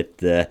Sessegnon sitt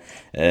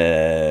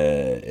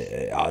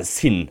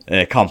sin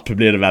kamp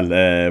blir det vel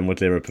mot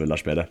Liverpool,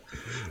 Lars Peder?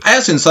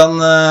 Jeg synes han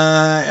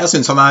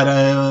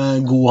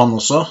god han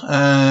også.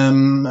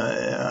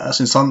 Jeg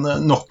synes han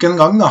nok en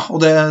gang da, og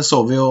det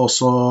så vi jo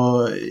også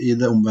i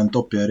det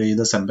omvendte oppgjøret i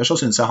desember, så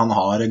synes jeg han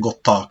har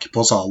godt tak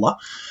på Salah.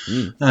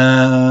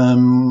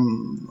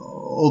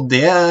 Og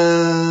det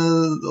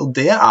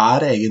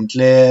er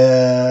egentlig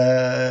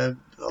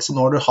altså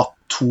nå har du hatt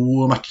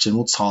 2 matcher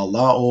mot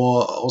Salah,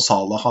 og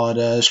Salah har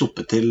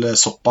sluppet til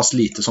såpass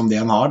lite som det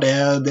han har.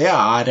 Det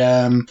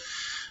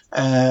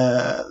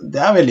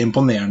er veldig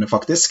imponerende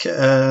faktisk.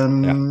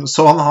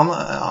 Så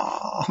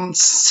han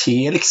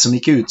ser liksom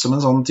ikke ut som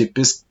en sånn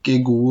typisk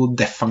god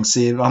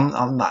defensiv,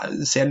 han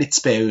ser litt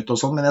sped ut og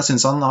sånn, men jeg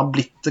synes han har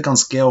blitt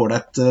ganske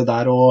ordentlig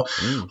der, og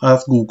har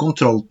hatt god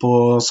kontroll på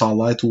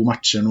Salah i 2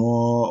 matcher nå,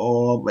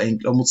 og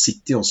mot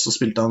City også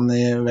spilte han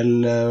i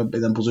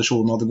den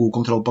posisjonen og hadde god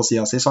kontroll på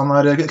siden sin, så han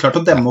har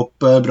klart å demme opp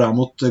bra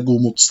mot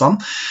god motstand.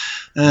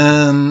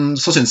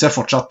 Så synes jeg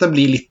fortsatt det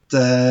blir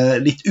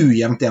litt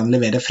ujevnt det han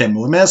leverer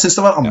fremover, men jeg synes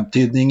det var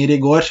antydninger i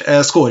går.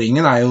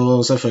 Skåringen er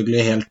jo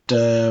selvfølgelig helt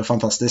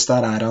fantastisk,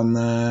 der er han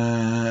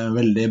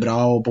veldig bra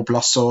og på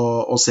plass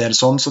og ser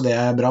sånn, så det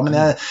er bra, men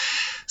jeg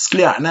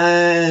skulle gjerne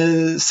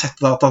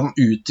sett at han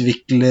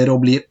utvikler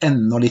og blir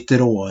enda litt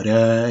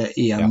råere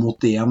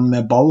mot en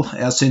med ball.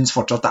 Jeg synes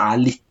fortsatt det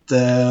er litt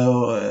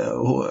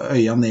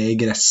øya ned i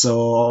gresset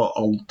og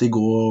alltid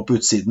gå på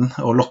utsiden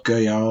og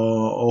lukke øya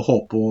og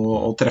håpe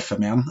å treffe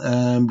med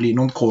en. Blir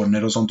noen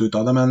corner og sånt ut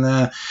av det, men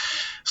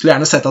skulle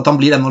gjerne sett at han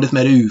blir enda litt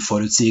mer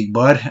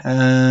uforutsigbar,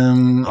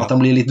 at han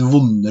blir litt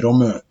vondere å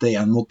møte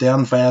en mot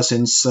en, for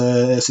jeg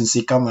synes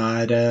ikke han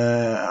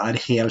er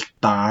helt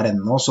der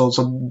ennå, så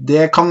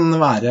det kan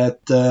være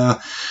et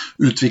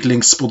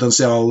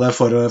utviklingspotensial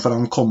for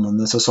en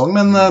kommende sesong,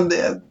 men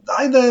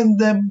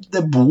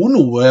det bor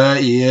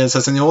noe i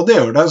Sessegnon, det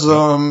gjør det, så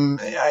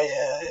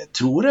jeg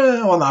tror,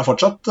 og han er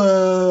fortsatt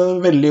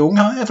veldig ung,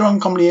 jeg tror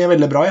han kan bli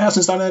veldig bra. Jeg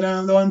synes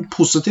det var en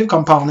positiv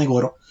kamp av han i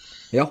går også.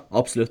 Ja,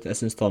 absolutt. Jeg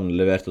synes han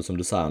leverte, som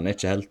du sier, han er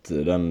ikke helt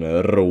den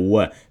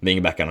råe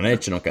wingbacken. Han er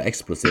ikke noe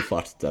eksplosiv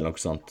fart eller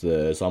noe sånt,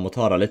 så han må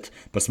ta det litt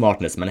på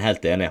smartness, men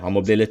helt enig. Han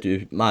må bli litt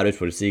mer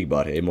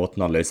utforutsigbar i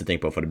måten han løser ting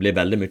på, for det blir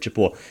veldig mye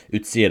på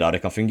utsida.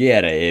 Det kan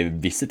fungere i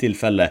visse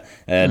tilfeller,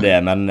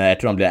 men jeg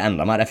tror han blir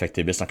enda mer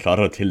effektiv hvis han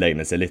klarer å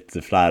tillegge seg litt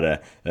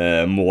flere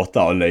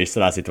måter å løse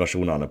de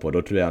situasjonene på.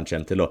 Da tror jeg han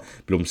kommer til å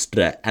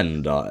blomstre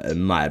enda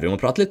mer. Vi må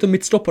prate litt om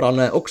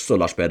midtstopperne også,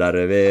 Lars Peder.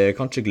 Vi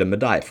kan ikke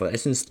glemme deg, for jeg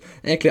synes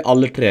egentlig alle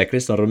 3,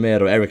 Christian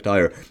Romero, Eric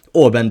Dyer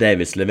og Ben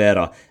Davies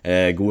leverer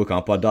gode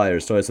kamper. Dyer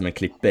står jo som en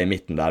klippe i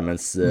midten der,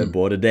 mens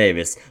både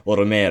Davies og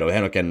Romero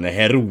har noen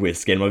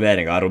heroiske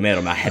involveringer.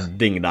 Romero med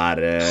heading der,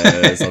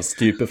 som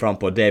stuper frem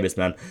på Davies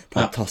med en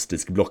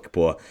fantastisk blokk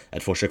på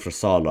et forsøk fra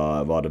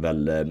Salah, var det vel.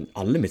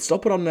 Alle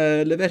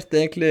midtstopperne leverte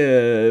egentlig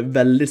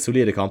veldig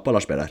solide kamper,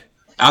 Lars Peder.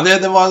 Ja,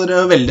 det var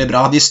veldig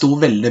bra. De sto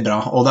veldig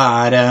bra, og det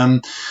er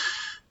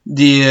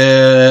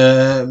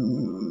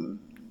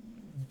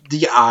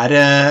de er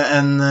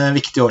en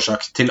viktig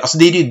årsak til, altså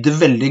de rydder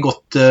veldig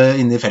godt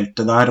inn i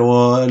feltet der,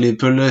 og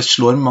Liverpool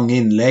slår mange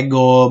innlegg,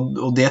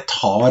 og det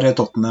tar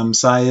Tottenham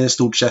seg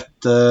stort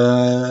sett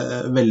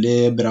veldig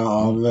bra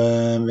av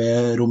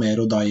ved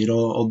Romero, Dyer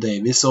og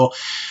Davies, og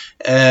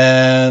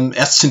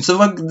jeg synes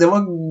det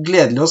var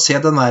gledelig å se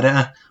den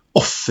der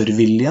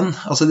offerviljen,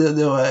 altså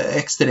det var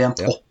ekstremt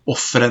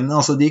offrende,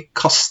 altså de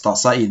kastet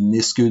seg inn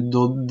i skudd,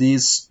 og de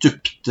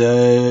stupte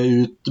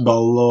ut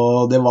ball,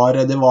 og det var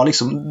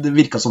liksom, det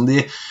virket som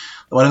det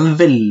var en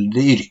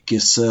veldig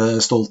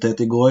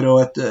yrkesstolthet i går, og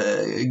et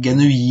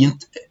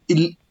genuint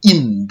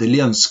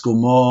inderlig ønske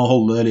om å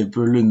holde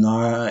Liverpool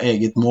unna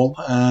eget mål,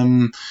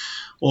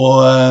 og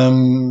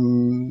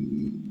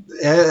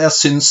jeg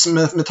synes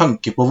med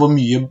tanke på hvor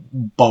mye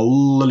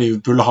ball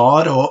Liverpool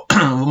har, og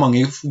hvor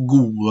mange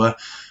gode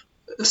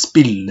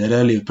spillere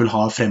Liverpool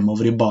har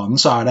fremover i banen,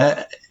 så er det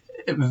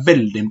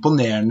veldig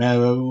imponerende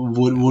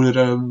hvor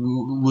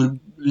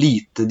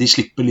lite de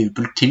slipper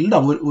Liverpool til, da,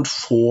 hvor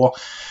få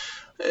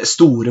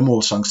store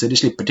målsjanser de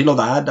slipper til,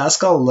 og der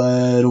skal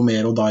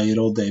Romero,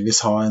 Dyer og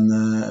Davies ha en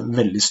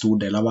veldig stor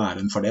del av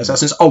æren for det, så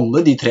jeg synes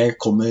alle de 3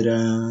 kommer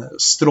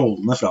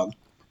strålende fra det.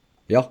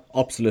 Ja,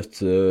 absolutt.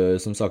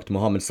 Som sagt,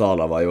 Mohamed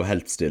Salah var jo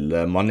helt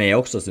stille. Mané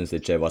også synes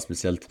jeg ikke var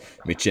spesielt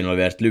mye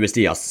involvert. Luis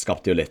Diaz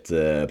skapte jo litt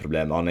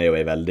problemer. Han jo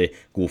i veldig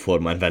god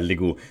form og en veldig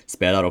god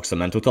spiller også,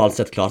 men totalt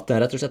sett klarte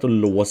han rett og slett å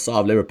låse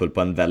av Liverpool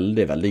på en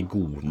veldig, veldig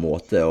god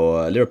måte.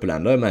 Og Liverpool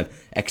enda med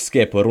en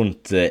XG på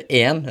rundt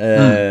 1,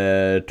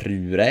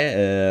 tror jeg.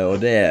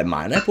 Og det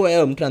mener jeg på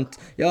omtrent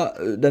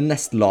den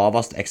nest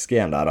laveste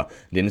XG-en der da,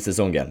 denne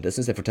sesongen. Det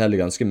synes jeg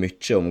forteller ganske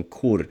mye om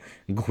hvor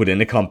god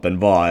denne kampen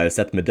var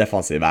sett med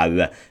defensiv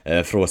øye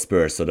fra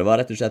Spurs, og det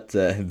var rett og slett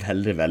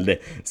veldig, veldig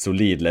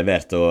solid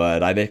levert, og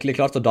de virkelig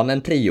klarte å danne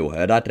en trio,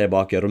 de tre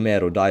bak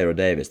Romero, Dyer og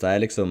Davis. De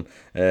liksom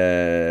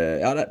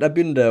de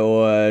begynner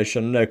å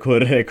skjønne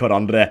hvor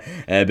hverandre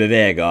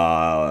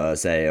beveger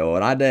seg, og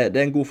nei, det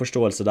en god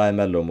forståelse de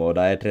imellom, og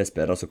de tre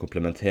spillere som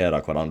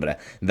komplementerer hverandre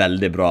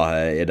veldig bra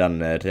i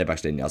den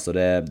trebackslinja, så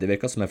det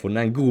virker som jeg har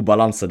funnet en god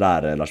balanse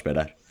der, Lars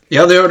Peder.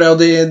 Ja, det gjør det, og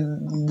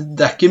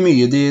det ikke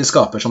mye de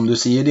skaper, som du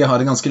sier. De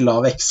har en ganske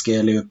lav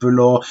XG,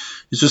 Liverpool, og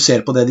hvis du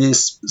ser på det de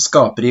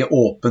skaper i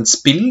åpent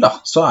spill, da,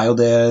 så jo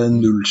det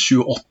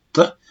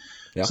 0,28.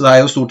 Ja. Så det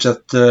jo stort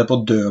sett på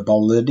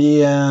dødballer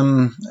de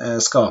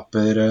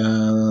skaper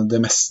det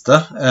meste.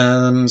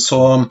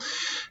 Så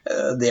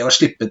det å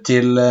slippe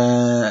til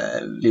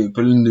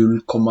Liverpool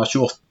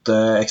 0,28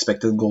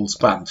 expected goals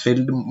på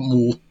Anfield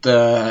mot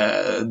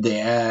det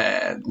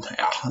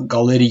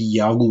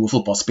galleriet av gode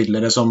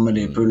fotballspillere som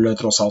Liverpool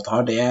tross alt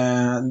har,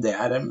 det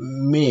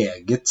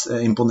meget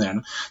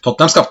imponerende.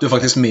 Tottenham skapte jo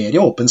faktisk mer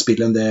i åpent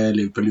spill enn det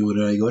Liverpool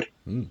gjorde i går.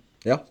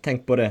 Ja,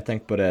 tenk på det.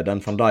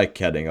 Den Van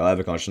Dijk-headinga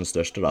vel kanskje den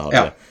største de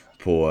hadde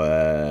på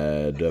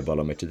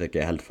dødball, om ikke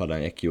tenker helt for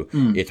den gikk jo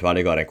i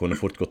tverrligere. Den kunne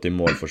fort gått i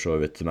mål for så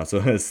vidt, men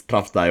så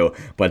traff de jo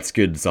på et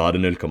skudd som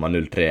hadde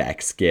 0,03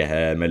 XG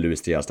med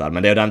Luis Diaz der.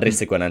 Men det jo den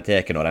risikoen den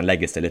teker når den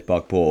legger seg litt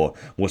bakpå, og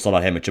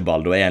motstander har mye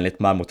ball. Da en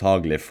litt mer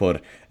mottagelig for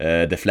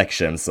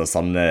deflections og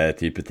sånne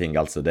type ting.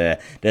 Altså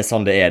det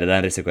sånn det er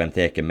den risikoen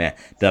teker med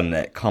den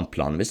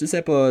kampplanen. Hvis du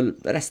ser på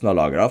resten av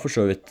laget, da, for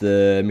så vidt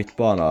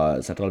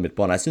sentral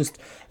midtbane, jeg synes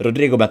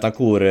Rodrigo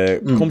Bentancur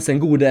kom seg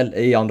en god del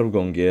i andre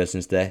omgang,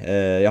 synes jeg.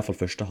 I hvert fall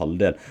første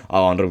halvdel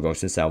av andre omgang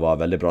synes jeg han var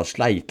veldig bra.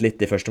 Sleit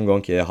litt i første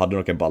omgang, hadde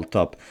noen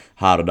balltap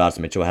her og der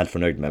som jeg ikke var helt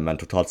fornøyd med, men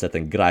totalt sett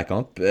en grei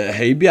kamp.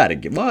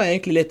 Høibjerg var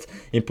egentlig litt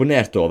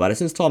imponert over. Jeg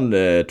synes han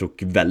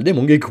tok veldig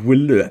mange gode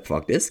løp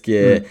faktisk,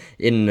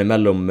 inn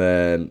mellom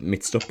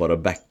midtstopper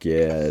og back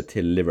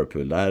til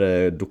Liverpool.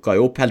 Der dukket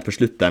jo opp helt på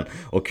slutten,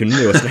 og kunne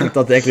jo slengt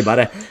at det egentlig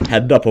bare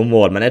hedda på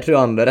mål, men jeg tror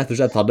han rett og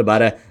slett hadde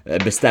bare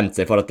bestemt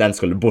seg for at den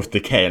skulle bort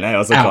til Kane,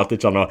 og så klarte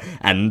ikke han å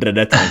endre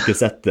det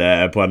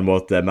tankesettet på en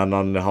måte, men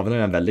han havnet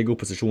i en veldig god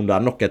posisjon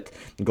der, nok et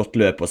godt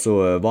løp, og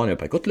så var han jo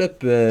på et godt løp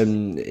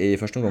i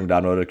første omgang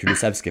der når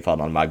Kulusevski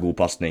fann han med god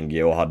passning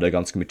og hadde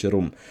ganske mye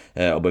rom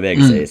å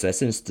bevege seg i, så jeg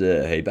synes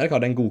Høibjerg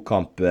hadde en god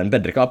kamp, en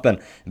bedre kamp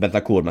enn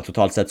Bentancur, men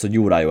totalt sett så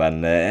gjorde han jo en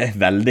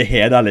veldig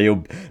hederlig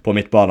jobb på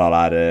midtbanen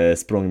der,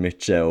 sprang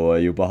mye og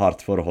jobbet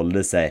hardt for å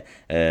holde seg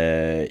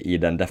i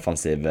den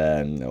defensive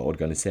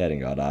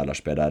organiseringen der,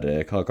 Lars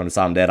Peder. Hva kan du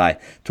si om det de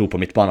to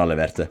på midtbanen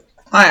leverte?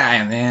 Nei,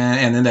 jeg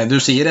enig i det du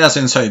sier. Jeg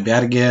synes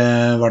Høibjerg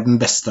var den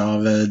beste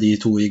av de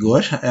to i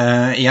går.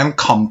 I en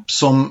kamp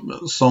som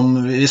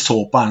vi så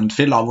på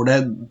Anfield, hvor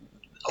det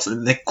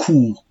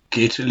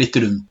koker litt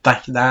rundt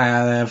deg.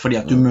 Det fordi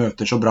at du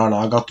møter så bra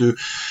lag, at du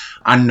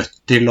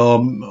nødt til å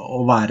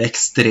være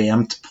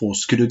ekstremt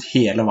påskrudd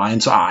hele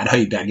veien, så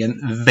Høibjerg en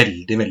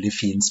veldig, veldig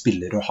fin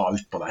spiller å ha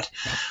utpå der.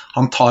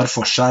 Han tar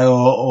for seg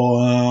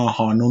og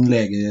har noen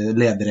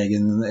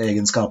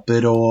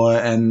lederegenskaper og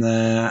en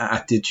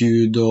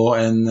attitude og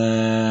en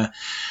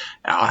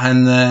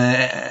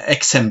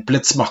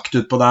eksempelets makt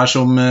utpå der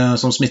som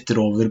smitter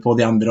over på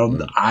de andre, og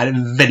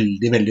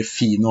veldig, veldig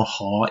fin å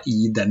ha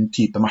i den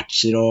type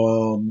matcher,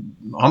 og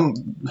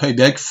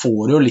Høibjerg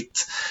får jo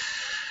litt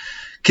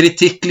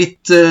kritikk,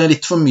 litt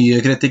for mye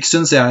kritikk,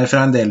 synes jeg,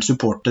 fra en del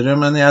supportere,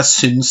 men jeg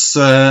synes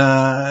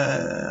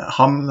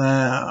han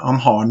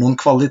har noen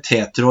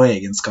kvaliteter og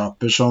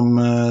egenskaper som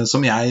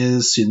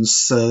jeg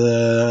synes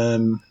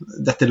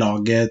dette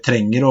laget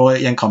trenger, og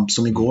i en kamp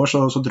som i går,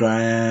 så tror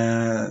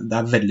jeg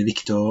det veldig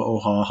viktig å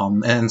ha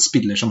en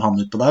spiller som han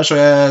utpå der, så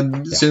jeg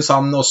synes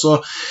han også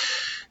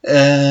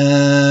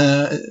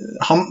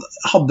han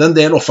hadde en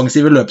del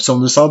offensive løp, som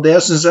du sa. Det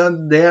synes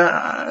jeg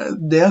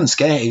det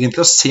ønsker jeg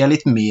egentlig å se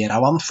litt mer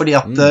av han, fordi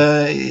at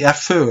jeg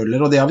føler,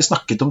 og det har vi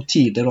snakket om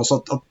tidligere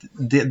også, at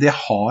det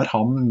har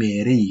han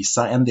mer i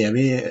seg enn det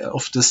vi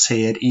ofte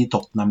ser i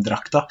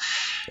Tottenham-drakta.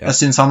 Jeg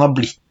synes han har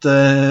blitt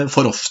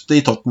for ofte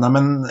i Tottenham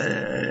en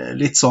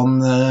litt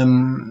sånn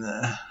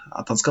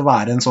at han skal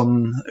være en sånn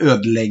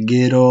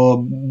ødelegger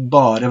og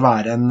bare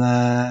være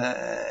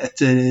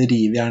et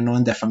rivjern og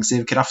en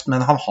defensiv kraft,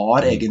 men han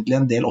har egentlig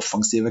en del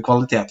offensive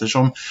kvaliteter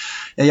som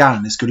jeg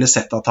gjerne skulle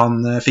sett at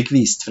han fikk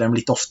vist frem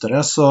litt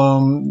oftere, så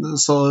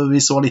vi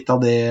så litt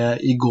av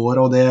det i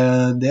går, og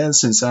det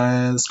synes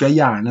jeg skulle jeg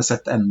gjerne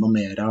sett enda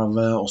mer av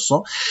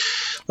også.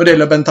 Når det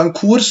gjelder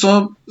Bentancur,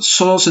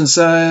 så synes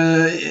jeg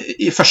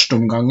i første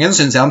omgangen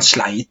synes jeg han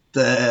sleit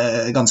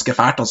ganske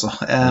fælt, altså.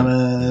 Jeg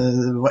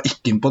var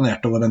ikke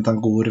imponert over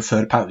Bentancur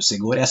før pause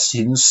i går. Jeg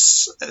synes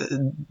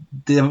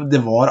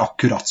det var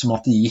akkurat som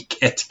at det gikk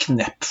et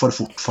knepp for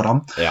fort for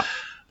han. Ja.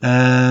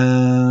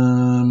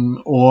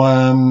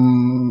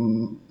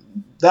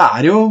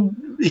 Det jo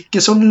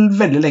ikke så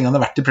veldig lenge han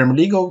har vært i Premier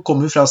League og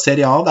kommer fra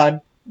Serie A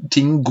der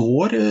ting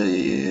går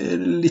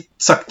litt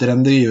saktere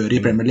enn det gjør i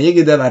Premier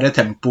League. Det der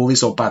tempoet vi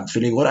så på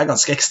Anfield i går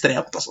ganske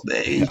ekstremt, altså.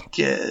 Det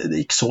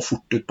gikk så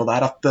fort ut på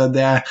der at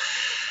det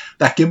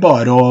ikke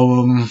bare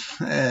å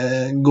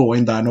gå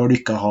inn der når du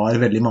ikke har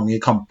veldig mange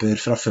kamper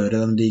fra før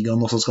i den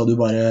ligaen, og så skal du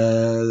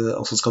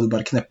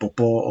bare kneppe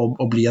opp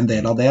og bli en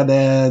del av det.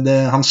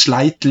 Han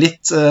sleit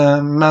litt,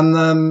 men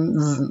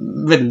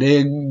veldig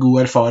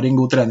god erfaring,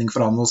 god trening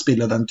for han å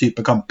spille den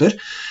type kamper.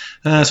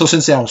 Så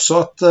synes jeg også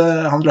at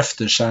han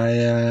løfter seg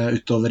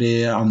utover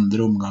i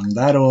andre omgang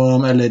der,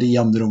 eller i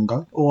andre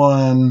omgang, og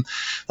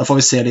da får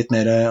vi se litt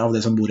mer av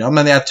det som bor i han.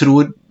 Men jeg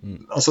tror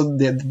altså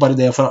bare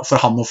det for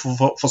han å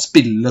få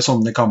spille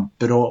sånne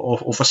kamper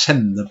og få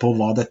kjenne på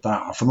hva dette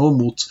for noe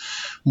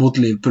mot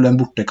Liverpool, en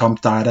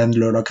bortekamp der en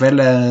lørdag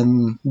kveld,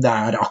 det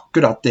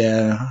akkurat det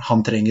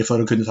han trenger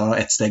for å kunne ta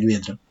ett steg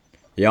videre.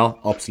 Ja,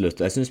 absolutt.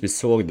 Jeg synes vi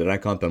så det den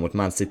kampen mot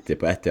Man City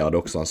på Etihad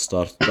også. Han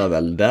startet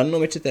vel den,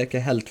 om ikke det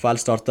ikke helt feil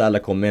startet,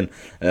 eller kom inn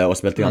og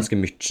spilte ganske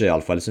mye i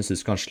alle fall. Jeg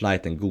synes han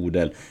sleit en god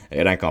del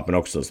i den kampen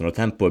også, så når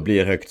tempoet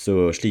blir høyt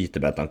så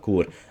sliter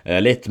Bentancur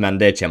litt, men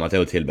det kommer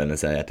til å tilbenne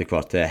seg etter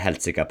hvert, det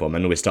helt sikker på.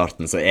 Men nå i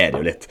starten så det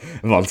jo litt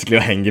vanskelig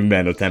å henge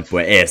med når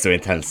tempoet så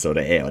intens, og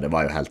det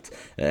var jo helt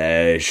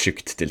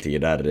sjukt til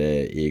tider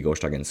i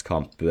gårsdagens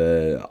kamp.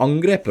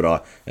 Angrepet da,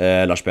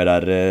 Lars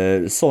Peder,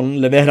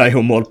 sånn leverer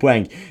jo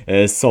målpoeng,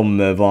 som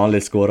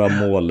vanlig skåret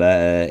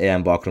målet,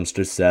 en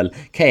bakgrunnsstrussel.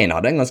 Kane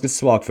hadde en ganske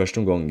svak første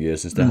omgang,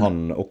 synes jeg.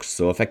 Han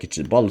også fikk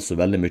ikke ball så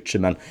veldig mye,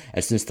 men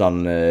jeg synes han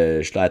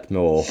sleit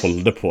med å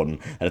holde på den.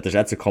 Rett og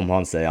slett så kom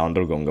han seg i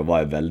andre omgang og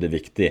var veldig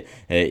viktig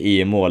i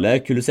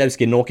målet.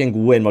 Kulusevski noen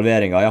gode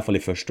involveringer, i hvert fall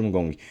i første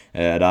omgang,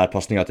 der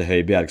passningen til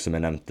Højbjerg, som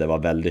jeg nevnte,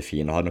 var veldig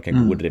fin, og hadde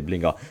noen gode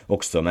driblinger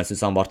også, men jeg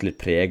synes han ble litt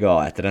preget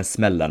etter den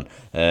smellen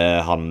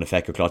han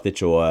fikk, og klarte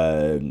ikke å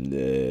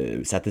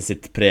sette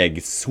sitt preg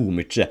så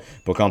mye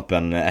på kampen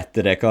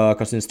etter det.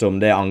 Hva synes du om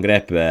det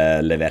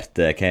angrepet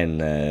leverte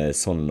Kane,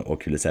 Son og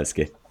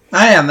Kulusevski?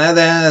 Jeg enig,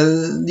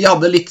 de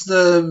hadde litt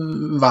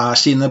hver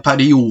sine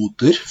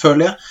perioder,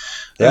 føler jeg.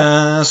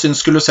 Jeg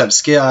synes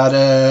Kulusevski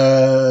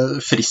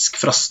frisk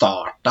fra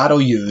start der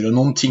og gjør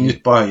noen ting ut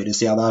på høyre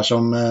siden der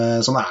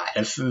som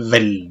et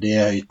veldig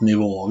høyt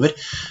nivå over.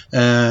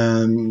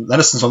 Det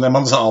nesten sånn at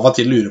man av og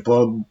til lurer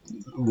på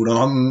hvordan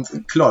han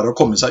klarer å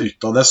komme seg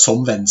ut av det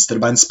som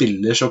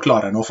venstrebeinspiller, så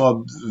klarer han å få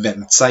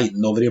vendt seg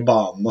innover i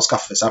banen og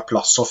skaffe seg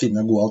plass og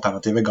finne gode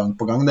alternativer gang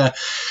på gang.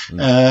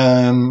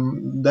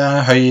 Det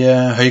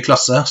høy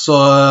klasse,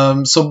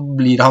 så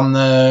blir han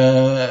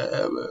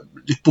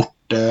litt borte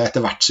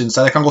etter hvert, synes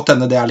jeg. Det kan godt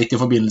hende det litt i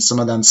forbindelse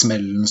med den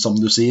smellen som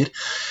du sier.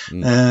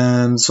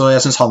 Så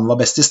jeg synes han var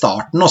best i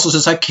starten, og så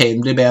synes jeg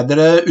Kane blir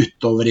bedre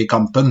utover i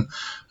kampen.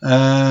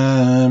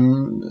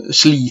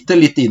 Sliter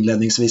litt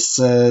innledningsvis,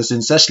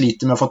 synes jeg.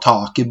 Sliter med å få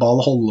tak i ball,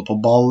 holde på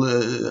ball,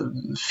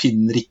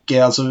 finner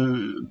ikke, altså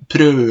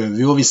prøver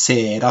jo, vi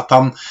ser at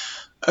han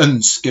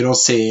ønsker å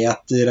se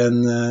etter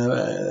en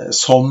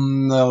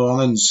sånn, og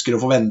han ønsker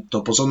å få vente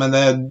opp og sånn, men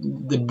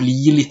det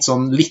blir litt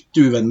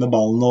uvenn med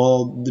ballen,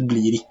 og det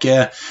blir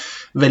ikke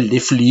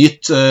veldig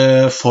flyt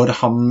for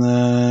han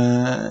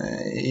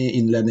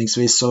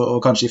innledningsvis, og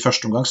kanskje i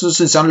første omgang, så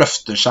synes jeg han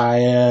løfter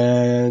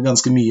seg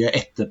ganske mye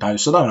etter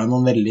pause. Da har han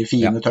noen veldig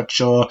fine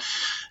touch og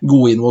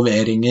gode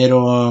involveringer,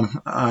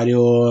 og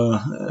jo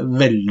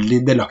veldig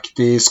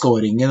delaktig i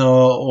scoringen,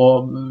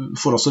 og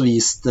får også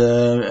vist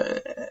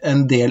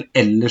en del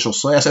ellers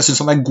også. Jeg synes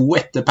han god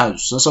etter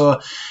pause,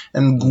 så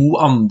en god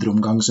andre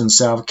omgang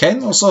synes jeg av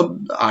Kane, og så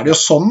det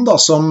jo sånn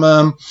da, som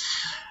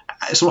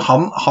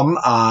han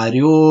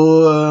jo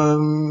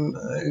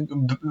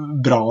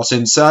bra,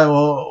 synes jeg,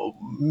 og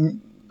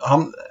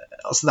han,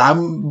 altså det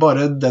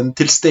bare den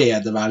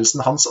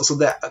tilstedeværelsen hans, altså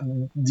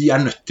de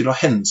nødt til å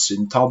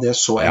hensynta det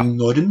så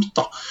enormt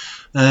da,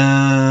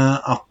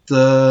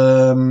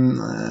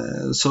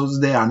 så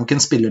det nok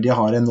en spiller de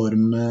har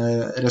enorm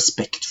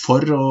respekt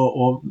for,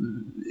 og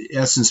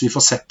jeg synes vi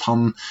får sett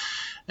han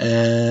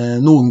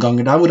noen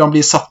ganger der hvor han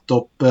blir satt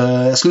opp.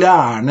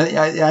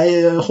 Jeg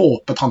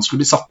håpet han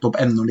skulle bli satt opp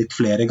enda litt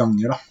flere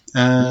ganger da.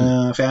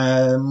 For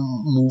jeg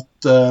mot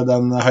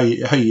den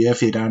høye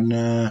fireren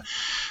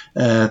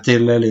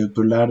til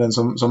Liverpool der, den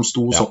som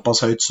sto såpass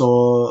høyt, så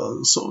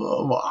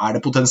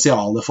det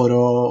potensialet for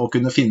å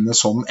kunne finne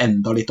sånn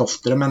enda litt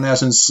oftere, men jeg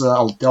synes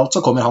alt i alt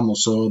så kommer han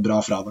også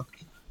bra fra det.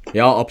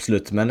 Ja,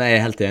 absolutt, men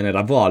jeg helt enig.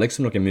 Det var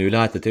liksom noen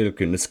muligheter til å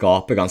kunne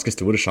skape ganske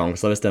store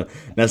sjanser hvis de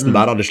nesten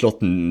bare hadde slått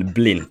den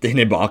blindt inn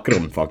i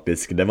bakrom,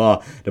 faktisk. Det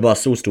var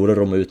så store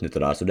rom å utnytte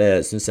der, så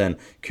det synes jeg en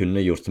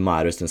kunne gjort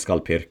mer hvis en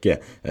skal pirke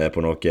på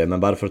noe.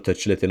 Men bare for å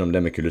touche litt innom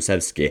det med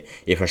Kulusevski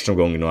i første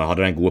omgang, når han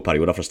hadde den gode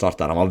perioden fra start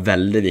der, han var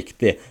veldig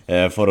viktig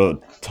for å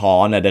ta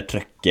ned det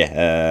trøkket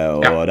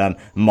og den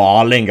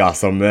malinga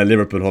som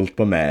Liverpool holdt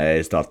på med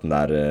i starten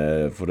der.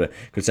 For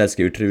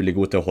Kulusevski utrolig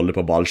god til å holde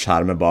på ball,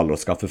 skjerme ball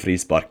og skaffe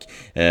frispark.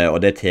 Og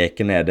det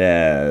teker ned det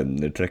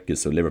trøkket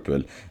som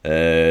Liverpool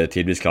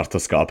tidvis klarte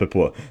å skape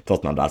på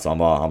Tottenham der, så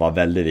han var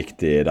veldig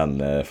viktig i den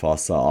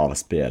fasen av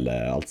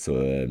spillet. Altså,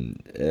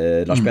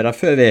 Lars Peder,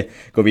 før vi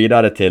går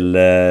videre til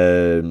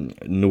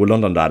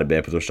Nord-London derby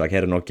på torsdag,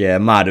 er det noe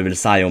mer du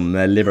vil si om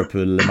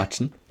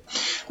Liverpool-matchen?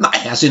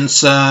 Nei, jeg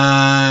synes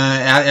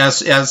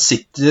jeg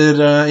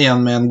sitter igjen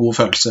med en god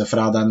følelse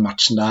fra den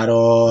matchen der,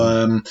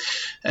 og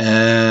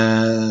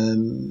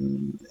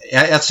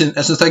jeg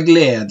synes det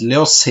gledelig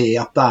å se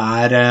at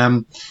det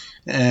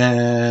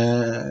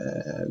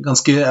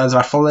ganske, altså i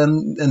hvert fall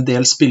en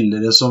del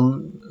spillere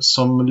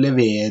som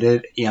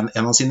leverer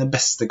en av sine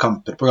beste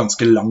kamper på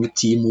ganske lang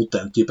tid mot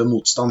den type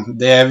motstand.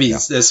 Det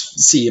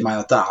sier meg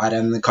at det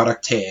en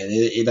karakter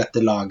i dette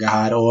laget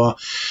her, og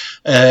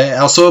jeg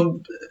også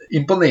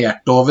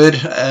imponert over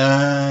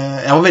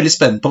jeg var veldig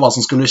spent på hva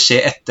som skulle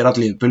skje etter at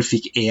Liverpool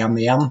fikk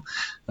 1-1.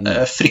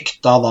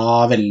 Frykta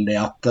da veldig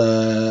at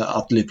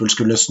Liverpool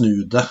skulle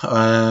snu det,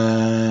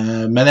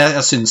 men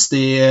jeg synes de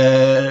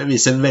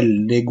viser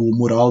veldig god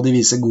moral, de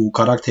viser god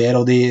karakter,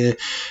 og det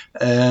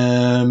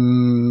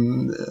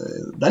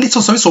litt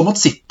sånn som vi så mot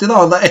City da,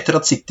 etter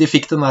at City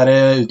fikk den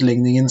der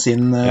utligningen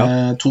sin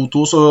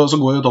 2-2, så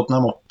går jo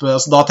Tottenham opp,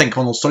 altså, da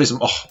tenker man også liksom,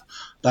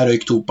 der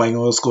røyk 2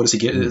 poeng og skårer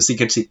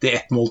sikkert City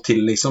 1 mål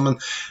til liksom, men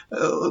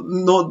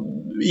nå,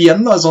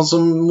 igjen da, sånn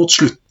som mot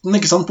slutten,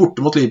 ikke sant, borte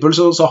mot Liverpool,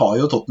 så har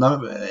jo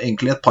Tottenham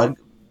egentlig et par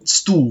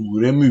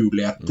store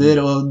muligheter,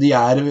 og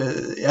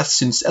jeg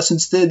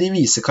synes de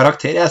viser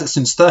karakter, jeg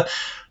synes det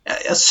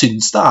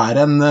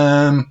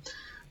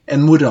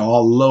en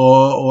moral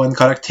og en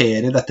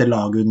karakter i dette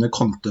laget under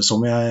Conte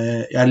som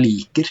jeg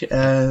liker.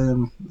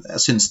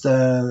 Jeg synes det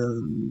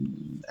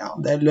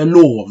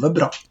lover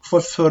bra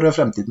for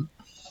fremtiden.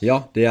 Ja,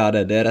 det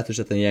det rett og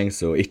slett en gjeng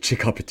som ikke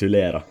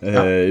kapitulerer,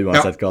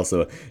 uansett hva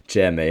som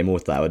kommer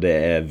imot deg, og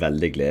det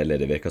veldig gledelig.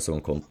 Det virker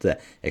som Conte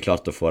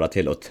klart å få deg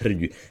til å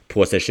tro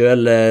på seg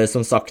selv.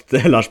 Som sagt,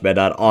 Lars B,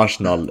 der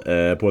Arsenal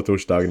på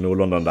torsdag,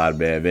 Nord-London der,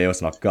 vi jo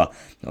snakket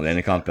om denne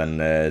kampen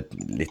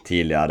litt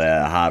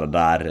tidligere her og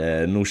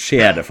der. Nå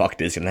skjer det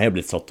faktisk, den har jo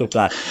blitt satt opp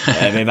der.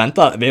 Vi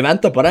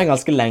venter på den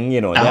ganske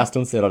lenge nå. Det en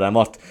stund siden den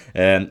ble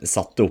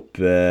satt opp.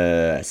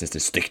 Jeg synes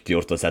det stygt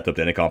gjort å sette opp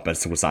denne kampen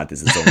så sent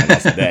i sesongen.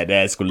 Altså,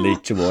 det skulle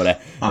ikke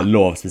vært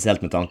lov,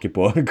 spesielt med tanke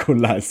på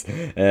hvordan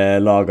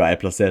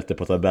laget plasserte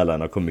på tabellen,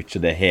 og hvor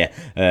mye det har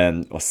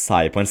å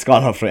si på en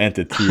skala fra 1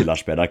 til 10,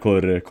 Lars Peder.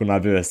 Hvor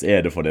nervøs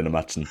du for denne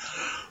matchen?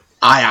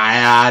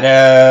 Jeg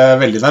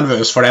veldig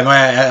nervøs for det, og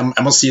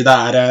jeg må si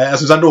jeg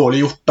synes det dårlig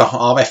gjort da,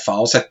 av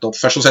FA å sette opp.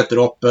 Først så setter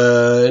du opp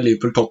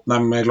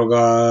Liverpool-Tottenham klokka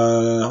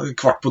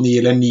 8:45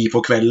 eller 9 på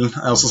kvelden,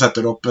 og så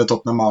setter du opp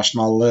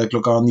Tottenham-Arsenal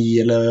klokka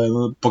 9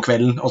 eller på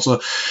kvelden, og så,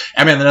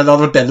 jeg mener det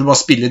hadde vært bedre å bare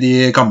spille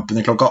de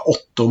kampene klokka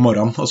 8 om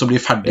morgenen, og så bli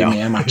ferdig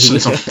med match,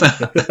 liksom.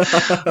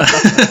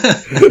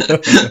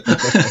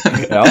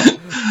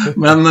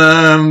 Men,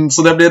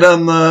 så det blir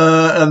en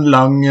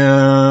lang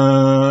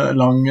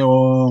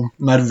og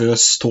nervøs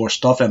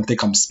torsdag frem til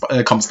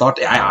kampstart.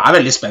 Jeg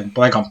veldig spent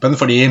på den kampen,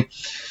 fordi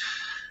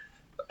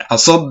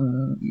altså,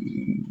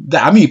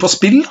 det mye på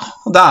spill.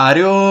 Det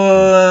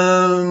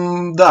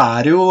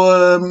jo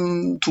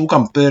 2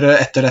 kamper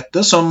etter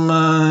dette som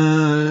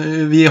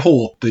vi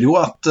håper jo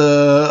at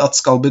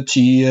skal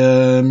bety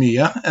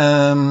mye.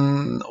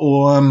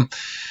 Og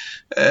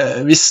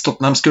hvis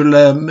Tottenham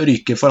skulle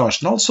ryke for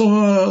Arsenal, så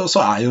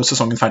jo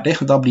sesongen ferdig.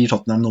 Da blir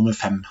Tottenham nummer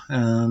 5.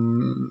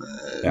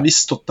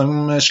 Hvis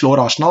Tottenham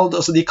slår Arsenal,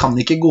 altså de kan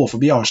ikke gå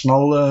forbi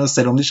Arsenal,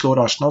 selv om de slår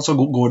Arsenal, så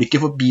går de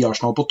ikke forbi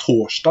Arsenal på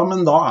torsdag,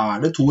 men da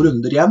det 2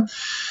 runder igjen.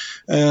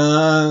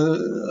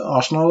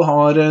 Arsenal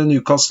har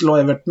Newcastle og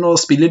Everton og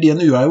spiller de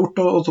en uavgjort,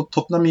 og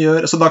Tottenham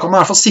gjør, så da kan man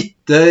i hvert fall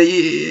sitte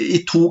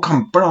i 2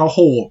 kamper da, og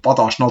håpe at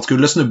Arsenal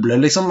skulle snuble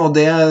liksom, og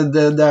det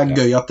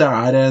gøy at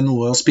det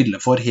noe å spille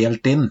for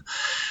helt inn.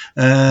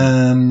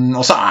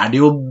 Og så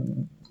det jo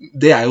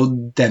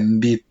den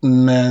biten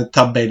med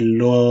tabell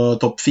og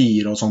topp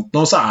 4 og sånt,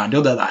 og så det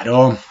jo det der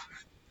å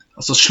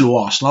altså slå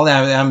Arsenal,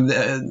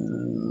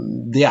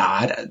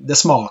 det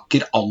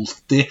smaker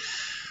alltid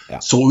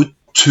så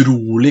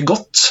utrolig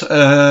godt,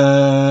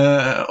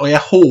 og jeg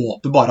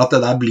håper bare at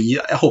det der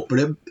blir, jeg håper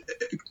det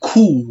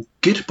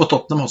koker på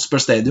Tottenham Hotspur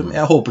Stadium.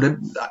 Jeg håper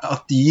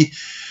at de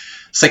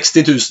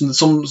 60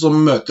 000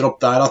 som møter opp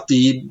der, at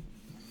de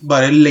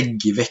bare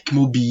legger vekk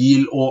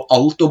mobil og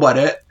alt, og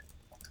bare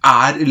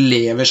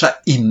lever seg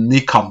inn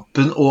i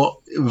kampen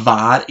og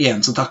hver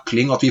eneste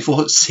takling, at vi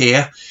får se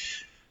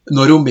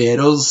når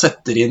Romero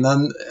setter inn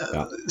en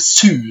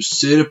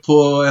suser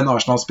på en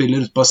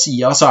Arsenal-spiller ute på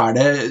siden, så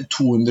det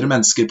 200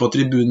 mennesker på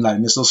tribunen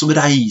nærmest, som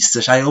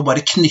reiser seg og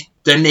bare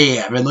knytter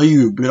neven og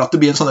jubler, at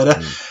det blir en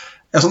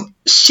sånn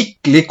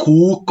skikkelig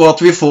kok, og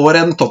at vi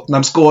får en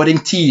Tottenham-scoring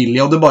tidlig,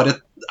 og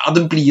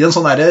det blir en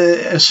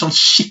sånn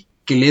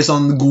skikkelig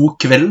sånn god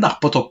kveld da,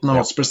 på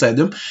Tottenham Hotspur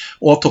Stadium,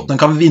 og at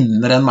Tottenham kan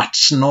vinne den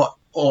matchen,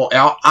 og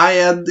jeg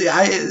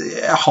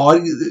har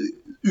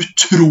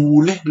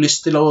utrolig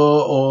lyst til å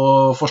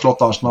få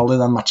slått Arsenal i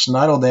den matchen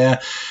der, og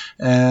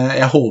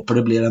jeg håper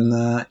det blir en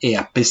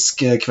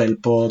episk kveld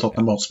på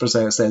Tottenham Hotspur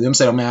Stadium,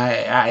 selv om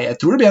jeg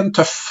tror det blir en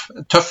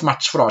tøff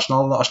match for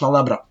Arsenal.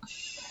 Arsenal bra.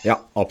 Ja,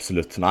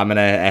 absolutt. Nei, men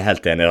jeg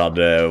helt enig. Det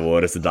hadde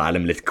vært så deilig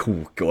med litt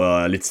kok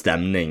og litt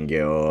stemning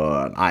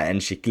og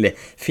en skikkelig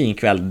fin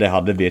kveld. Det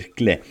hadde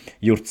virkelig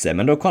gjort seg.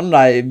 Men da kan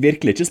de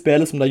virkelig ikke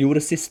spille som de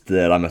gjorde sist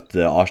de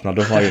møtte Arsenal.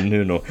 Da var jo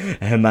Nuno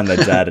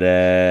manager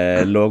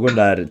lå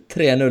under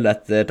 3-0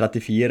 etter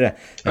 34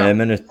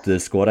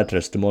 minutter, skåret et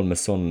trøstemål med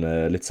sånn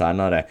litt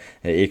senere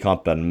i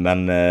kampen.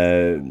 Men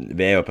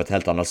vi jo på et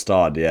helt annet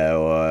stadie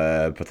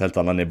og på et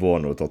helt annet nivå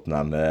nå,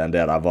 Tottenham, enn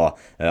det de var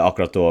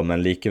akkurat da.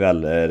 Men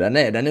likevel,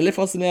 den litt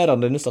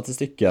fascinerende, denne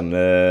statistikken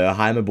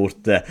hjemme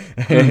borte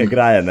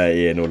greiene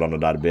i Nordland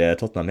og Derby.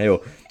 Tottenham jo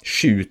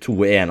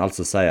 7-2-1,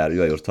 altså seier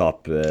uavgjort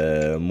tap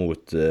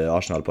mot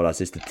Arsenal på de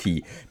siste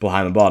 10 på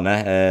hjemmebane.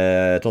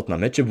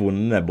 Tottenham ikke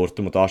vunnet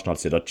borte mot Arsenal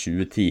siden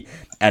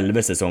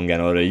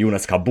 2010-11-sesongen, og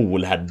Jonas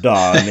Kabul hedda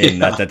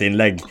inn etter et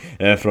innlegg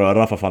fra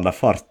Rafa van der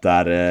Fart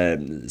der.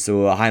 Så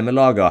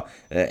hjemmelaga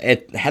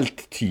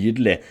helt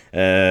tydelig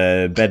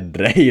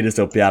bedre i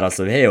disse oppgjørene.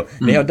 Så vi har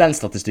jo den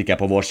statistikken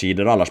på vår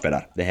side, da, Lars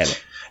Peder. Det hele.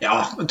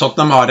 Ja,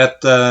 Tottenham har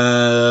et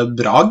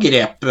bra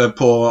grep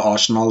på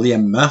Arsenal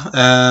hjemme,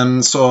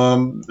 så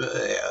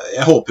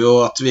jeg håper jo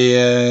at vi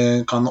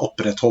kan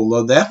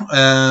opprettholde det.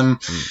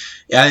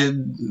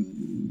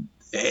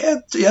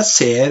 Jeg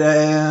ser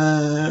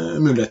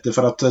muligheter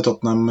for at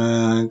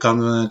Tottenham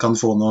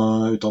kan få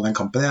noe ut av den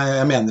kampen.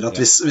 Jeg mener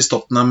at hvis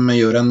Tottenham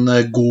gjør en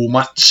god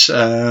match,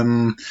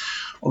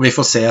 og vi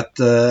får se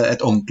et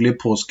ordentlig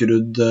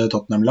påskrudd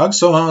Tottenham-lag,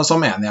 så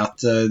mener jeg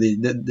at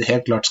de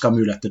helt klart skal ha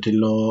muligheter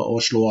til å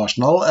slå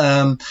Arsenal.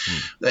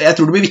 Jeg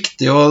tror det blir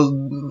viktig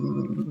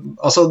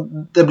altså,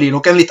 det blir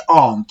nok en litt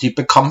annen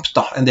type kamp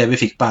da, enn det vi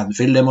fikk på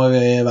Anfield. Det må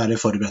vi være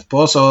forberedt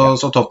på, så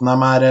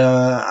Tottenham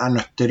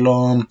nødt til å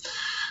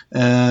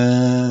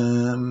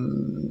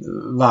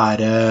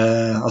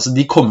altså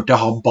de kommer til å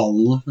ha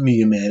ballen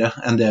mye mer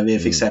enn det vi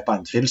fikk se på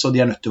Anfield, så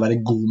de nødt til å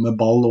være gode med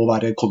ball og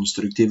være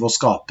konstruktive og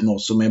skapende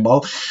også med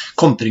ball.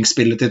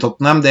 Kontringsspillet til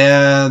Tottenham,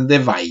 det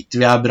vet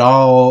vi bra,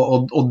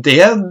 og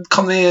det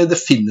kan vi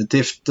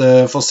definitivt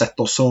få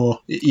sett også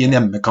i en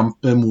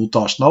hjemmekamp mot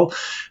Arsenal.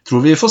 Jeg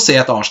tror vi får se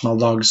et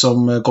Arsenal-lag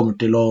som kommer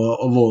til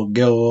å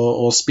våge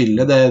å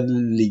spille. Det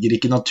ligger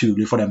ikke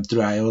naturlig for dem,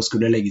 tror jeg, å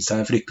skulle legge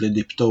seg fryktelig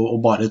dypt og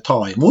bare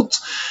ta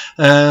imot.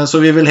 Så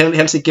vi vil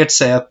helt sikkert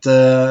se et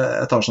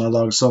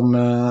Arsenal-lag som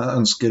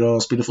ønsker å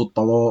spille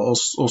fotball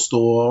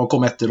og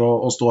komme etter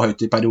og stå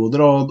høyt i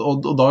perioder,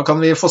 og da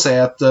kan vi få se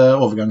et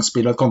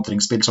overgangsspill og et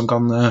kontringsspill som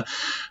kan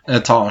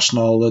ta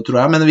Arsenal, tror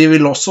jeg. Men vi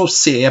vil også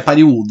se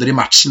perioder i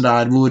matchen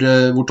der hvor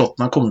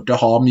Tottenham kommer til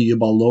å ha mye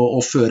ball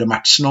og føre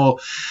matchen, og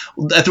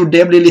jeg tror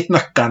det blir litt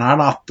nøkkelen her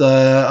da,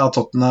 at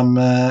Tottenham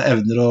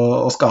evner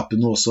å skape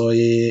noe også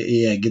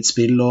i eget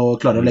spill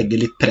og klarer å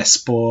legge litt press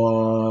på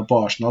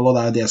Arsenal, og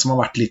det det som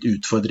har vært litt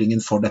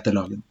utfordringen for dette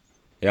laget.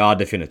 Ja,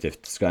 definitivt.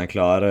 Skal en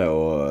klare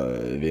å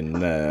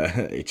vinne,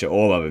 ikke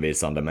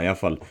overbevisende, men i hvert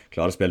fall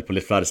klare å spille på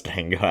litt flere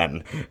stenger enn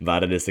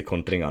bare disse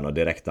kontringene og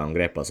direkte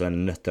angreper, så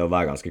en nødt til å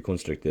være ganske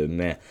konstruktiv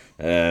med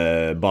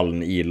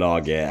ballen i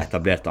laget,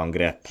 etablerte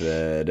angrep.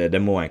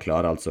 Det må en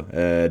klare, altså.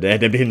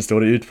 Det blir den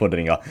store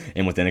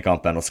utfordringen mot denne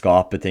kampen, å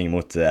skape ting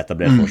mot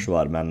etablert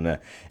forsvar, men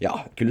ja,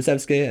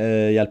 Kulusevski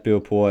hjelper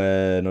jo på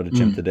når det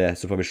kommer til det,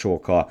 så får vi se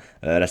hva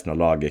resten av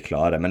laget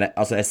klarer. Men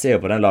jeg ser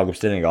jo på den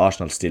lagoppstillingen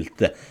Arsenal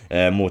stilte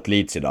mot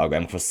Leeds i dag, og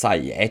jeg må få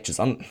si, jeg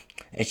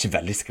ikke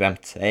veldig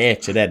skremt. Jeg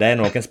ikke det. Det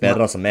noen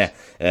spillere som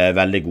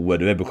veldig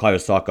gode. Du Bukayo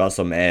Saka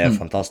som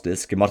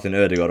fantastisk. Martin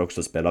Ødegaard også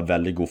spiller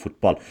veldig god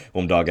fotball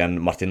om dagen.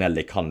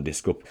 Martinelli kan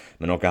diske opp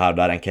med noe her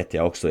der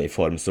Nketiah også i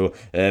form. Så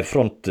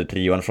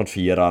fronttrioen,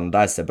 frontfireren,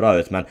 de ser bra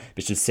ut, men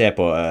hvis du ser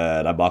på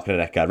de bakre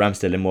rekker,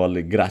 Ramsdale i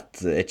mål,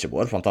 greit, ikke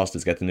bare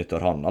fantastisk etter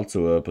nyttår han,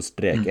 altså på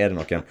strek det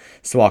noen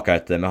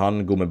svakheter med han,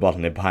 god med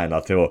ballen i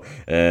beina til å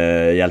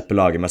hjelpe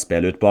laget med å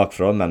spille ut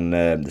bakfra, men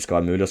det skal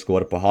være mulig å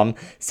skåre på han.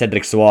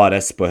 Cedric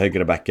Suarez på høyre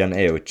høyrebacken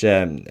jo ikke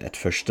et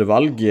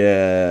førstevalg,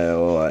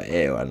 og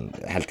jo en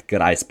helt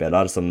grei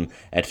spiller som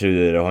jeg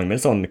tror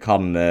Hong-Min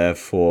kan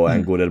få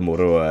en god del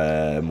moro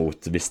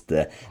mot hvis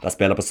de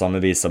spiller på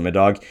samme vis som i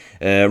dag.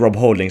 Rob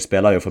Holding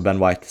spiller jo for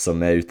Ben White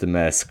som ute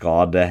med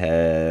skade.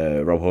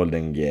 Rob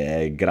Holding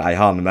grei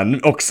han, men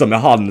også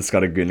med han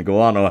skal det kunne gå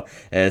an å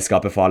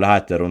skape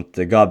farligheter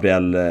rundt.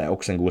 Gabriel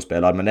også en god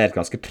spiller, men det et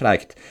ganske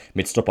tregt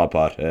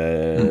midtstopperpar.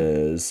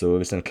 Så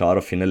hvis en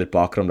klarer å finne litt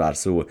bakrom der,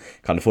 så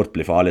kan det fort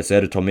bli farlig.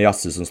 Så det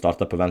Tomiyasu som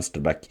starter på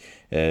venstreback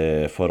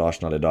for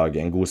Arsenal i dag.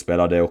 En god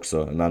spiller det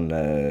også, men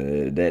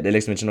det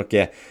liksom ikke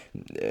noe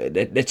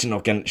det ikke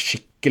noen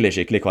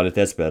skikkelig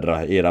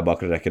kvalitetsspillere i de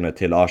bakre rekkene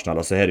til Arsenal.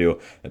 Og så det jo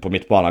på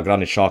midtbanen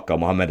Granit Xhaka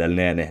og Mohamed El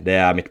Neni. Det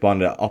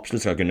midtbanen det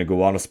absolutt skal kunne gå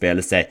an å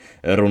spille seg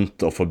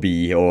rundt og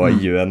forbi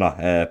og gjennom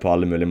på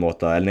alle mulige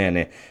måter. El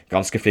Neni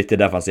ganske flittig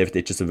defensivt,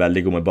 ikke så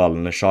veldig god med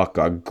ballen.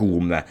 Xhaka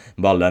god med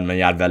ballen, men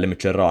gjør veldig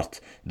mye rart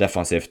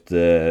defensivt.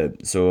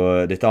 Så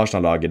dette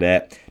Arsenal-laget,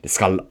 det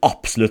skal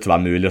absolutt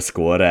være mulig å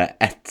skåre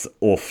ett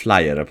og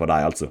flere på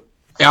deg, altså.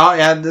 Ja,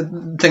 jeg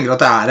tenker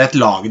at det et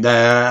lag det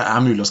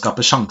mulig å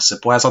skape sjanse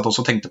på. Jeg satt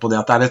også og tenkte på det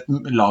at det et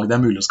lag det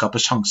mulig å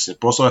skape sjanse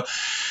på. Så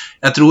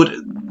jeg tror,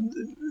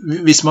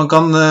 hvis man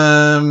kan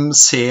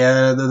se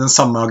den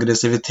samme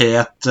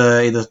aggressivitet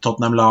i det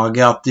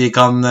Tottenham-laget,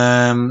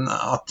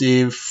 at de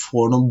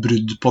får noen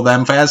brudd på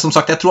dem. For som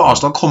sagt, jeg tror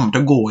Arsenal kommer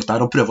til å gå ut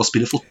der og prøve å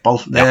spille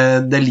fotball.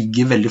 Det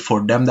ligger veldig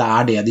for dem. Det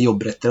det de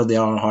jobber etter, og det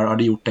har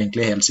de gjort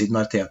egentlig helt siden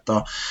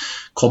Arteta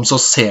kom. Så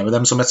ser vi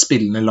dem som et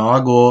spillende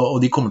lag, og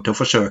de kommer til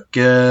å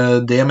forsøke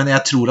det. Men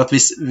jeg tror at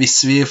hvis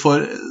vi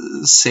får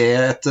se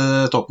et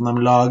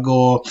Tottenham-lag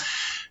og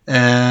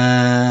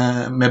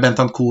med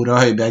Bentancur og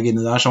Højbjerg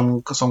inne der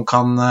som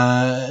kan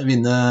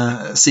vinne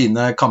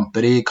sine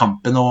kamper i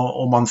kampen,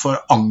 og man får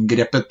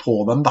angrepet på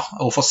dem da,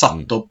 og får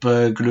satt opp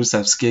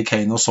Kulusevski,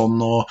 Kane og sånn,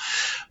 og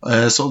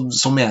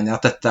så mener jeg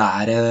at dette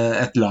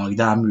et lag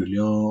det mulig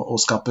å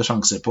skape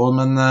sjanser på,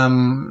 men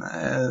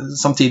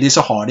samtidig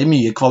så har de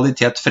mye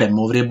kvalitet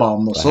fremover i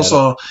banen også,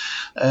 så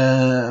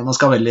man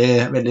skal ha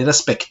veldig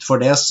respekt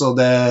for det, så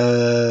det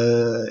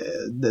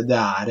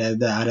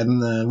en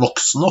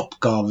voksen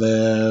oppgave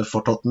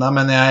for Tottenham,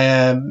 men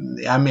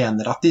jeg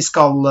mener at de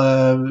skal,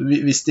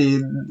 hvis de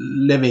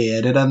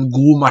leverer en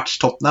god match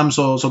Tottenham,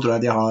 så tror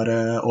jeg de har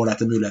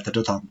ålreite muligheter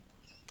til å ta den.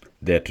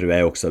 Det tror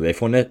jeg også. Vi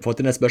har fått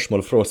inn et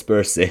spørsmål fra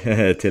Spursy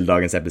til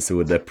dagens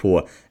episode på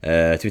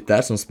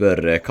Twitter, som spør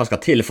hva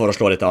skal til for å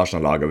slå dette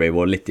Arsenal-laget. Vi har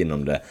vært litt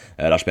innom det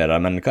der spillere,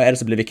 men hva det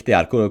som blir viktig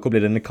her? Hvor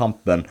blir denne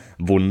kampen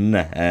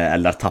vunnet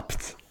eller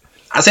tapt?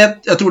 Altså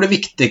jeg tror det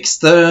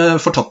viktigste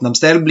for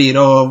Tottenhams del blir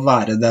å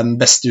være den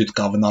beste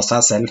utgaven av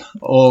seg selv,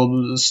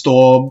 og stå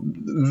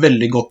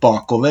veldig godt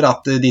bakover,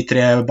 at de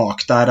tre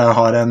bak der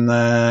har en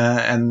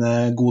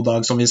god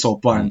dag som vi så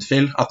på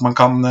Anfield, at man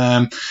kan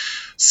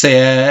se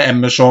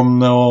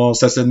Emerson og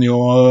Sessegnon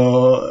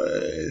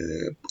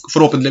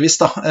forhåpentligvis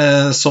da,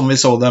 som vi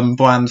så dem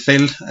på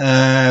Anfield.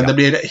 Det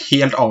blir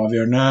helt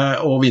avgjørende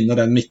å vinne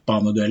den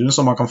midtbaneduellen,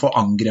 så man kan få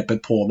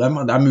angrepet på dem.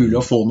 Det mulig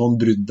å få noen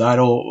brudd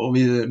der, og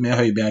med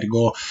Højbjerg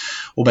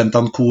og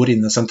Bentancur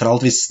inne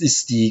sentralt.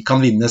 Hvis de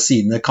kan vinne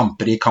sine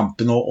kamper i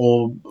kampen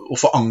og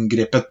få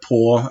angrepet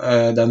på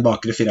den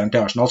bakre fireren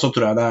til Arsenal, så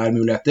tror jeg det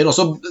muligheter. Og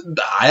så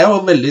jeg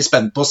jo veldig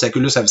spent på å se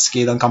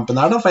Kulusevski i den kampen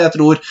her da, for jeg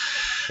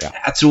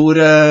tror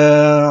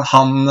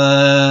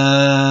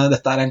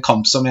dette en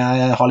kamp som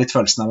jeg har litt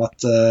følelsen av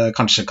at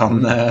kanskje kan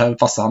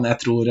passe han.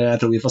 Jeg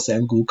tror vi får se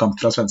en god kamp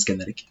fra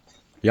svensken Erik.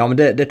 Ja, men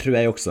det tror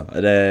jeg også.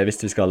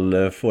 Hvis vi skal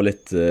få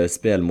litt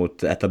spill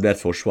mot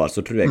etablert forsvar,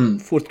 så tror jeg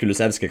fort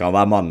Kulusevski kan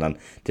være mannen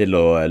til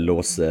å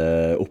låse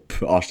opp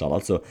Arsenal,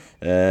 altså.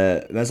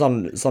 Men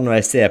sånn når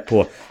jeg ser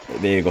på,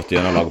 vi har gått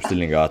gjennom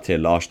lagoppstillingen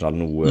til Arsenal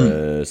nå,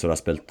 så de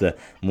spilte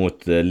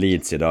mot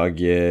Leeds i dag.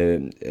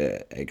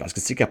 Jeg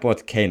ganske sikker på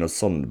at Kane og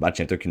Son bare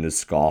kommer til å kunne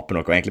skape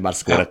noe, og egentlig bare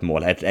skåre et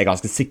mål. Jeg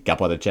ganske sikker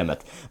på at det kommer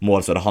et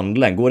mål, så det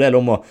handler en god del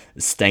om å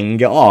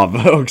stenge av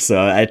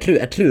også.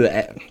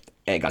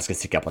 Jeg ganske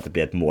sikker på at det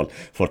blir et mål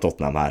for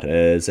Tottenham her,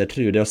 så jeg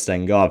tror det å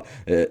stenge av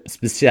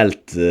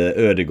spesielt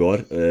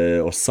Ødegaard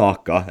og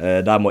Saka,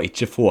 der må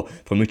ikke få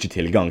for mye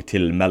tilgang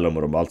til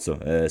mellomrom, altså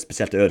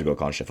spesielt Ødegaard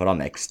kanskje, for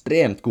han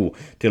ekstremt god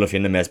til å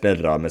finne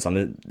medspillere med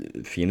sånne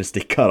fine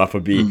stikkere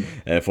forbi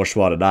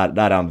forsvaret,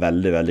 der han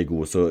veldig, veldig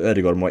god, så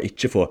Ødegaard må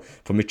ikke få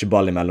for mye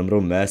ball i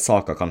mellomrommet.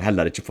 Saka kan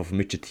heller ikke få for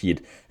mye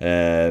tid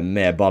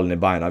med ballen i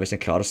beina. Hvis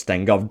en klarer å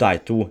stenge av de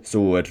to,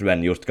 så tror jeg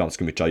en gjort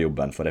ganske mye av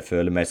jobben, for jeg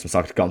føler meg som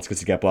sagt ganske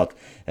sikker på at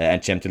en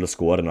kommer til å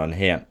skåre når en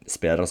har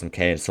spillere som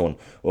Kane, Son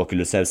og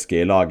Kulusevski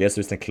i laget, så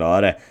hvis en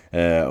klarer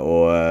å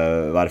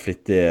være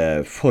flittig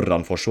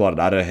foran forsvaret,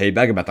 der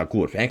Højbjerg og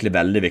Bentancur for egentlig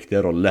veldig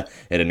viktig rolle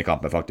i denne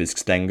kampen, faktisk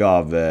stenge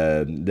av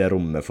det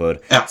rommet for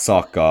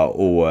Saka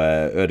og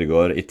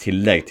Ødegaard, i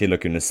tillegg til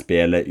å kunne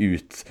spille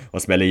ut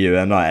og spille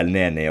gjennom El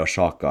Neni og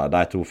Xhaka.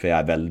 De to får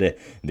en veldig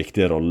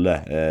viktig rolle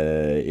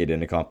i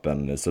denne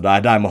kampen, så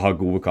de må ha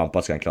gode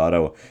kamper skal en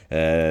klare å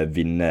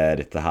vinne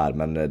dette her,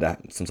 men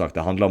som sagt,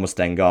 det handler om å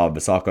stenge av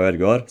Saka og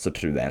Ødegaard, så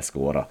tror jeg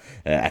skårer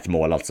et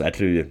mål, altså.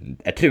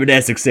 Jeg tror det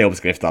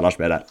suksessoppskriften, Lars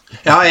Peder.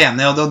 Ja, jeg er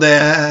enig, og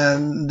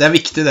det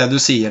viktig det du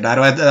sier der,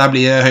 og der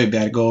blir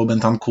Høibjerg og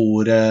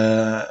Bentancur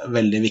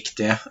veldig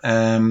viktige.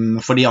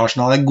 Fordi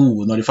Arsenal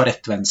gode når de får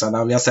rettvendt seg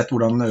der. Vi har sett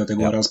hvordan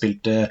Ødegaard har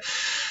spilt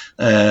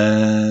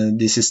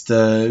de siste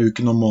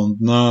ukene og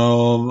månedene,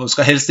 og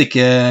skal helst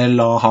ikke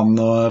la han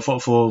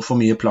få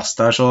mye plass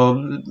der,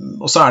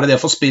 og så det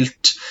å få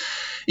spilt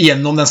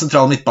gjennom den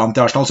sentrale midtbanen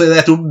til Arsenal. Så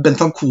jeg tror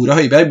Bentancur og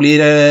Høibjerg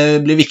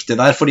blir viktig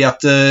der, fordi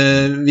at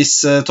hvis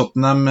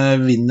Tottenham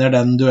vinner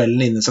den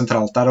duellen inne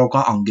sentralt der og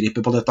kan angripe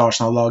på dette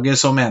Arsenal-laget,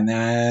 så mener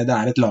jeg det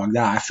et lag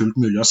det fullt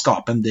mulig å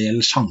skape en del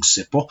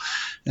sjanser på.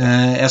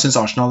 Jeg synes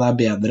Arsenal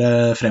bedre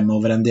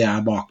fremover enn de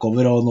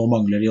bakover, og nå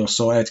mangler de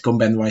også, jeg vet ikke om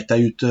Ben White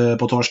ute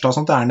på torsdag,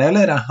 sånt han det,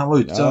 eller? Han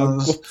var ute. Ja,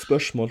 godt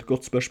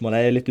spørsmål,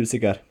 jeg litt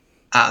usikker.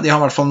 De har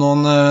I hvert fall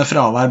noen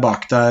fravær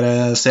bak der,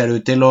 ser det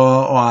ut til,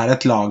 og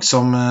et lag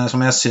som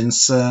jeg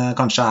synes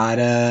kanskje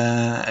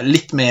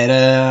litt mer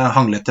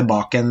hanglete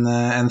bak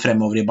enn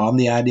fremover I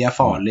banen. De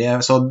farlige,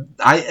 så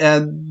nei,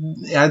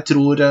 jeg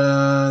tror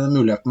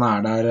muligheten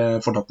der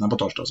for Tottenham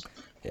på torsdag også.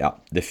 Ja,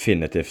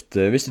 definitivt.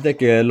 Hvis du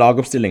tenker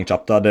lagoppstilling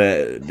kjapt da,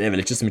 det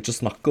vel ikke så mye å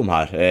snakke om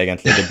her,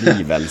 egentlig. Det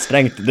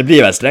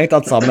blir vel strengt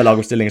at samme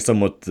lagoppstilling som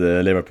mot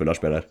Liverpool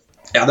har spiller.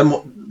 Ja,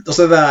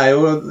 altså det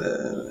jo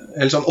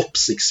helt sånn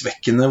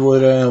oppsiktsvekkende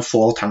hvor få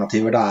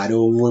alternativer det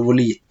jo, hvor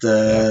lite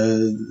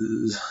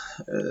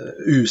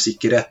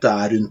usikkerhet det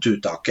rundt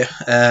uttaket.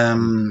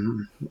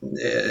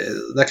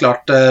 Det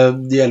klart,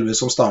 de 11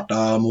 som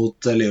startet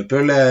mot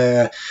Liverpool,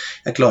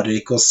 jeg klarer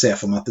ikke å se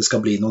for meg at det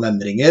skal bli noen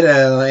endringer.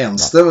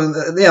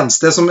 Det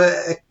eneste som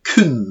jeg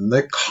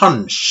kunne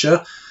kanskje,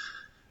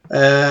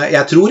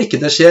 jeg tror ikke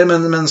det skjer,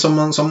 men som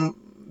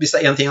hvis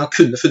det en ting han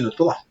kunne funnet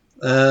på da,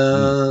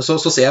 så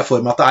ser jeg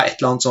for meg at det et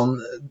eller annet sånn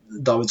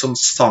Davinson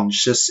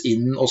Sanchez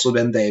inn og så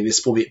Ben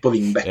Davies på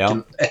wingbacken,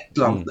 et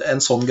eller annet,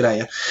 en sånn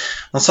greie.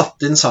 Han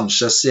satte inn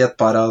Sanchez I et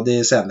par av de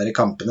senere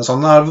kampene, så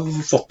han har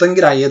fått en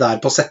greie der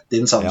på å sette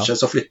inn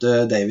Sanchez og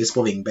flytte Davies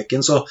på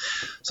wingbacken, så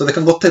det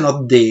kan godt hende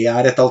at det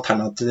et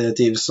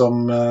alternativ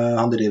som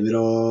han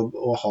driver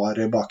og har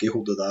bak I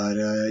hodet der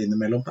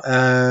innimellom.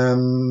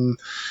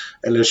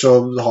 Eller så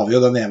har vi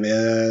jo den evige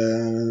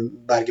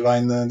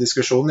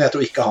Bergwijn-diskusjonen. Jeg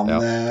tror ikke han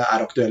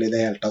aktuell I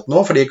det hele tatt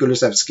nå, fordi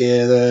Kulusevski,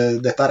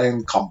 dette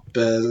en kamp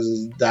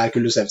der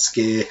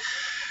Kulusevski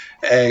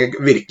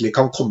virkelig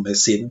kan komme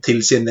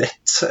til sin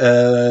rett,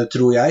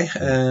 tror jeg.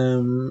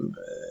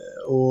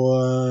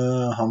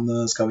 Og han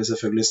skal vi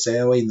selvfølgelig se,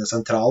 og inne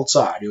sentralt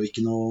så det jo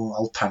ikke noen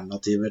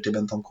alternativer til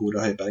Bentancur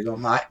og Høibjerg.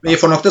 Nei, vi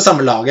får nok det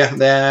samme laget.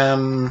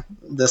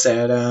 Det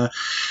ser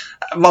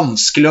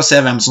vanskelig å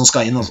se hvem som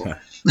skal inn også.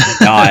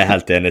 Ja, jeg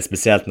helt enig,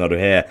 spesielt når du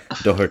har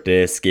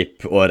Doherty,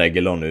 Skip og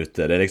Reguilon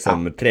ute. Det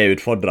liksom 3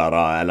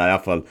 utfordrere, eller I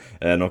hvert fall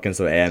noen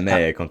som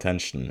med I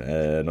contention.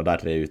 Når de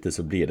 3 ute,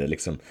 så blir det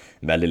liksom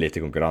veldig lite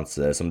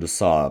konkurranse. Som du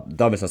sa,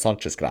 Davinson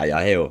Sanchez-greia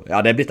jo,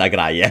 det blitt en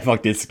greie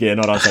faktisk,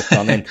 når han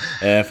setter han inn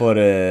for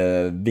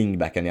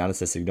wingbacken gjerne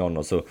Sessignon,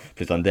 og så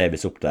flytter han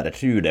Davies opp der. Jeg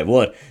tror det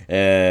var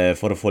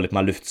for å få litt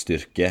mer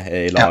luftstyrke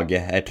I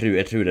laget.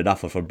 Jeg tror det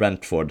derfor for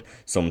Brentford,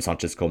 som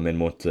Sanchez kom inn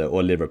mot,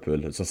 og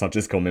Liverpool, som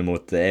Sanchez kom inn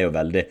mot, jo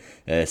veldig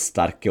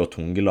sterke og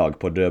tunge lag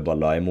på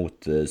dødballer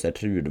imot, så jeg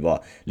tror det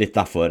var litt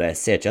derfor. Jeg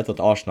ser ikke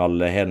at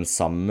Arsenal har den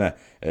samme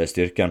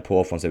styrken på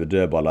offensive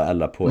dødballer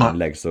eller på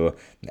innlegg, så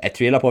jeg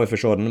tviler på vi får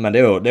se den, men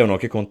det er jo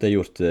noe Conte har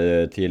gjort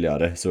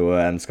tidligere, så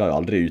en skal jo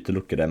aldri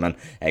utelukke det, men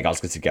jeg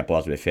ganske sikker på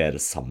at vi får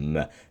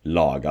samme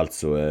lag,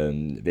 altså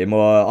vi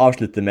må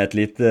avslutte med et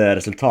lite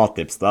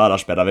resultattips da,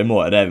 Lars Peder, vi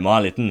må ha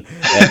en liten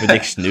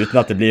prediction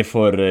uten at det blir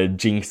for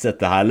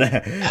jinxete hele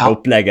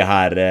opplegget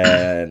her.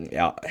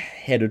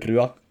 Har du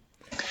trua?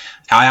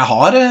 Ja, jeg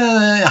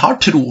har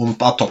troen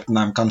på at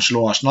Tottenham kan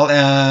slå Arsenal.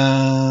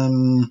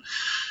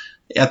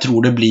 Jeg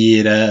tror det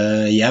blir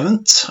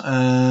jevnt.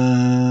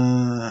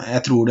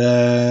 Jeg tror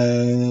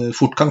det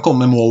fort kan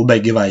komme mål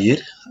begge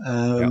veier.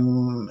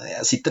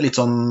 Jeg sitter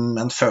litt sånn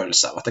med en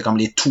følelse av at det kan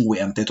bli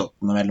 2-1 til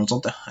Tottenham eller noe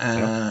sånt.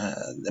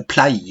 Det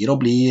pleier å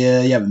bli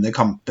jevne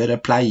kamper,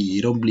 det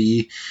pleier å bli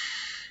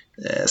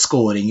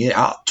skåringer,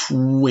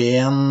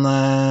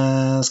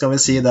 2-1 skal vi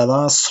si det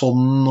da,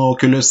 Son og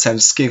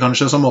Kulusevski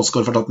kanskje som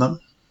målskår for Tottenham.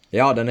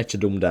 Ja, den ikke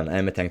dum den,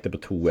 jeg tenkte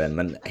på 2-1,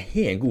 men jeg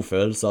har en god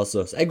følelse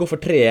altså, så jeg går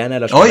for 3-1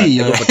 ellers. Jeg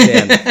går for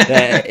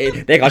 3-1.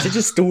 Det kanskje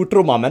ikke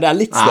stortromma, men det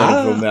litt større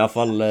tromme I hvert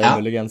fall,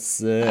 muligens.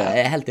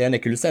 Jeg helt enig,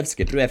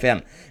 Kulusevski tror jeg får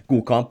en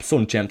god kamp,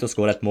 Son kommer til å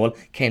skåre et mål.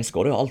 Kane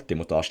skårer jo alltid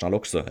mot Arsenal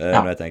også,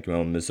 når jeg tenker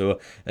meg om, så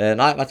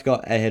nei, vet du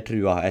hva, jeg har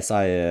trua, jeg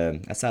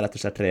sier rett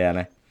og slett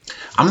 3-1.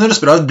 Ja, men det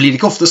bra, blir det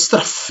ikke ofte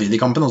straffe I de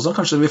kampene også?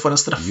 Kanskje vi får en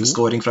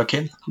straffeskåring fra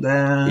Kane?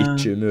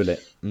 Ikke umulig.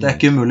 Det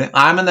ikke umulig.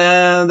 Nei, men det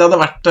hadde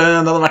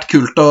vært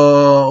kult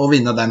å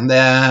vinne den. Det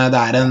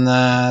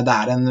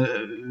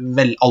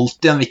vel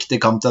alltid en viktig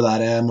kamp det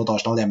der mot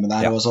Arsenal hjemme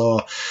der, og så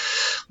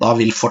da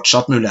vil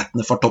fortsatt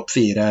mulighetene for topp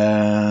 4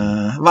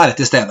 være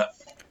til stede.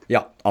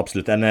 Ja,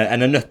 absolutt. En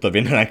er nødt til å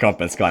vinne den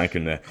kampen, skal en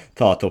kunne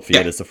ta topp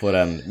 4. Så får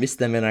en, hvis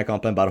den vinner den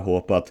kampen, bare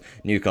håpe at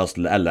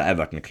Newcastle eller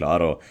Everton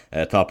klarer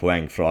å ta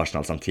poeng fra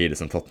Arsenal samtidig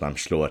som Tottenham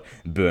slår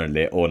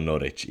Burnley og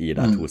Norwich i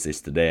de 2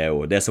 siste. Det er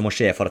jo det som må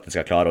skje for at de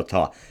skal klare å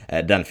ta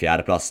den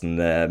 4. plassen.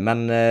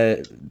 Men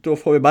da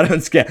får vi bare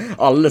ønske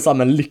alle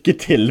sammen lykke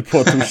til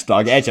på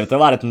torsdag. Jeg kommer til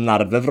å være et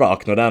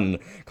nervevrak når den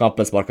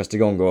kampen sparkes i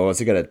gang, og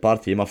sikkert et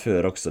par timer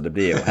før også. Det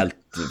blir jo helt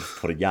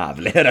for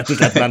jævlig, rett og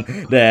slett, men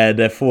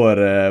det får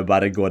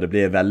bare gå. Det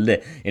blir veldig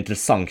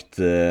interessant,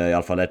 i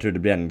alle fall. Jeg tror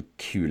det blir en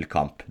kul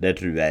kamp. Det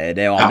tror jeg.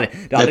 Det er jo aldri,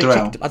 det er aldri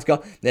kjekt, vet du hva?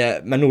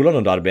 Men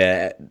Nordland og Derby,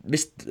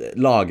 hvis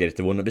laget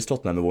ditt er vunnet, hvis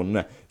Tottenham er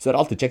vunnet, så er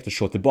det alltid kjekt å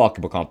se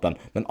tilbake på kampen,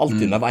 men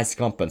alltid underveis i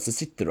kampen, så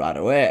sitter du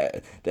der, og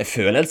det er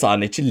følelser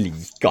han ikke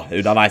liker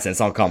underveis i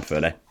en sånn kamp,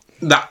 føler jeg.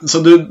 Så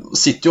du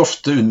sitter jo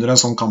ofte under en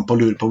sånn kamp og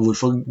lurer på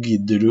hvorfor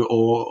gidder du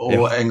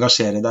å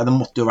engasjere deg. Det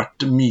måtte jo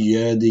vært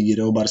mye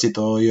diggere å bare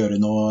sitte og gjøre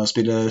noe,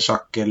 spille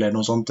sjakk eller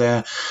noe sånt.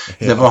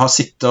 Det var å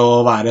sitte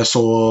og være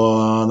så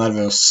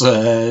nervøs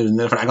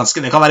under, for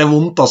det kan være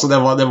vondt. Altså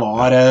det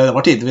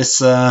var tidligvis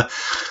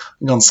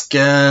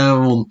ganske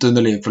vondt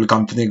under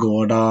Liverpool-kampen i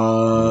går, da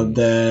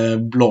det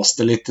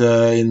blåste litt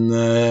inn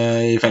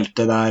i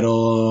feltet der,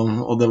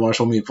 og det var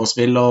så mye på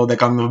spill, og det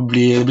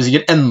blir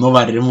sikkert enda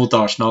verre mot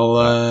Arsenal,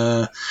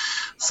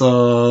 så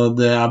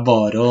det er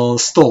bare å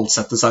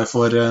stålsette seg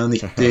for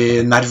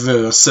 90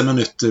 nervøse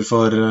minutter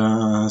for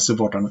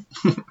supporterne.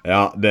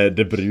 Ja,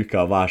 det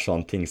bruker å være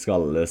sånn. Ting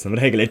skal som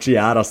regel ikke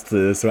gjøres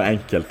så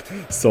enkelt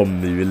som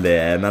mulig,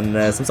 men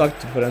som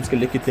sagt, får jeg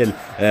ønske lykke til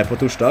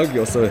på torsdag,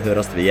 og så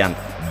høres vi igjen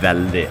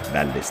veldig,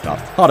 veldig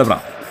snart. Ha det bra.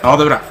 Ha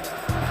det bra.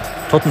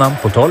 Tottenham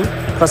på 12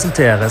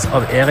 presenteres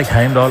av Erik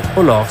Heimdal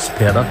og Lars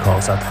Peder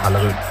Karlseth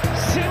Hellerud.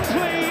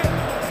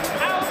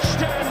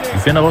 Du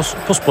finner oss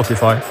på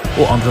Spotify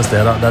og andre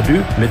steder der du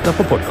lytter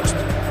på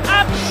podcast.